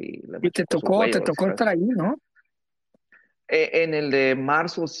pisoteando y le Y machucó su te cuello. tocó estar ahí, ¿no? En el de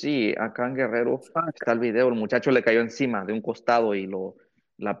marzo, sí, acá en Guerrero Fuck. está el video, el muchacho le cayó encima de un costado y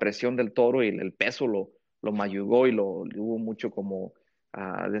la presión del toro y el peso lo mayugó y hubo mucho como,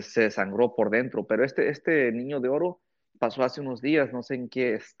 se desangró por dentro. Pero este niño de oro pasó hace unos días, no sé en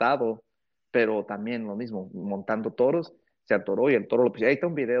qué estado, pero también lo mismo, montando toros, se atoró y el toro lo pisó. Ahí está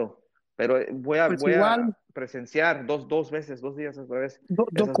un video, pero Pues voy igual, a presenciar dos veces, 2 días otra vez esas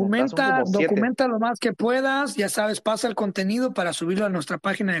montadas, son documenta, como 7. documenta lo más que puedas, ya sabes, pasa el contenido para subirlo a nuestra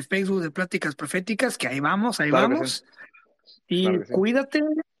página de Facebook de Pláticas Proféticas, que ahí Claro que sí, vamos, claro y que sí. cuídate,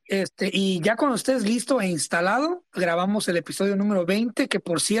 y ya cuando estés listo e instalado, grabamos el episodio número 20 que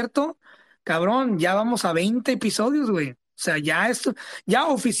por cierto, cabrón, ya vamos a 20 episodios, güey. O sea, ya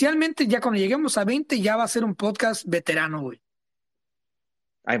oficialmente, ya cuando lleguemos a 20 ya va a ser un podcast veterano, güey.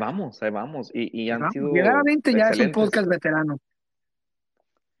 Ahí vamos, y Ahí han vamos. Llegar a sido 20 ya es un excelentes. podcast veterano.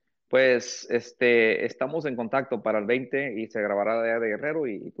 Pues estamos en contacto para el 20 y se grabará de allá de Guerrero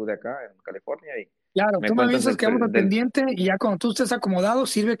y tú de acá en California y Claro, me tú me cuentas avisas, quedamos al pendiente y ya cuando tú estés acomodado,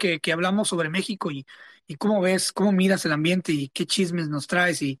 sirve que hablamos sobre México y cómo ves, cómo miras el ambiente y qué chismes nos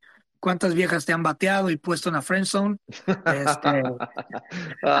traes y cuántas viejas te han bateado y puesto en la friend zone. Este,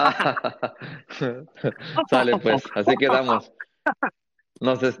 Sale pues, así quedamos.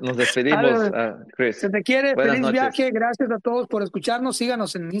 Nos despedimos, Dale, se Chris. te quiere, Buenas feliz noches. viaje, gracias a todos por escucharnos,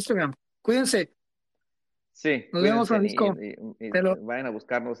 síganos en Instagram. Cuídense, Sí, nos vemos, cuídense Francisco. y Te lo, vayan a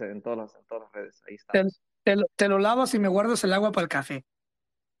buscarnos en todas las redes. Ahí te, estamos. te lo lavas y me guardas el agua para el café.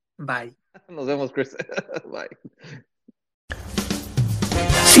 Bye. Nos vemos, Chris. Bye.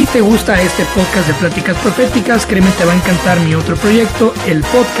 Si te gusta este podcast de Pláticas Proféticas, créeme, te va a encantar mi otro proyecto, el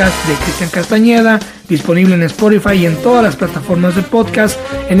podcast de Cristian Castañeda, disponible en Spotify y en todas las plataformas de podcast.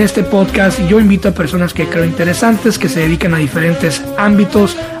 En este podcast yo invito a personas que creo interesantes, que se dedican a diferentes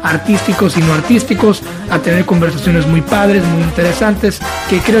ámbitos artísticos y no artísticos, a tener conversaciones muy padres, muy interesantes,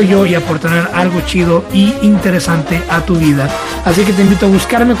 que creo yo y aportarán algo chido y interesante a tu vida. Así que te invito a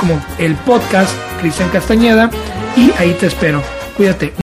buscarme como el podcast Cristian Castañeda y ahí te espero. Cuídate.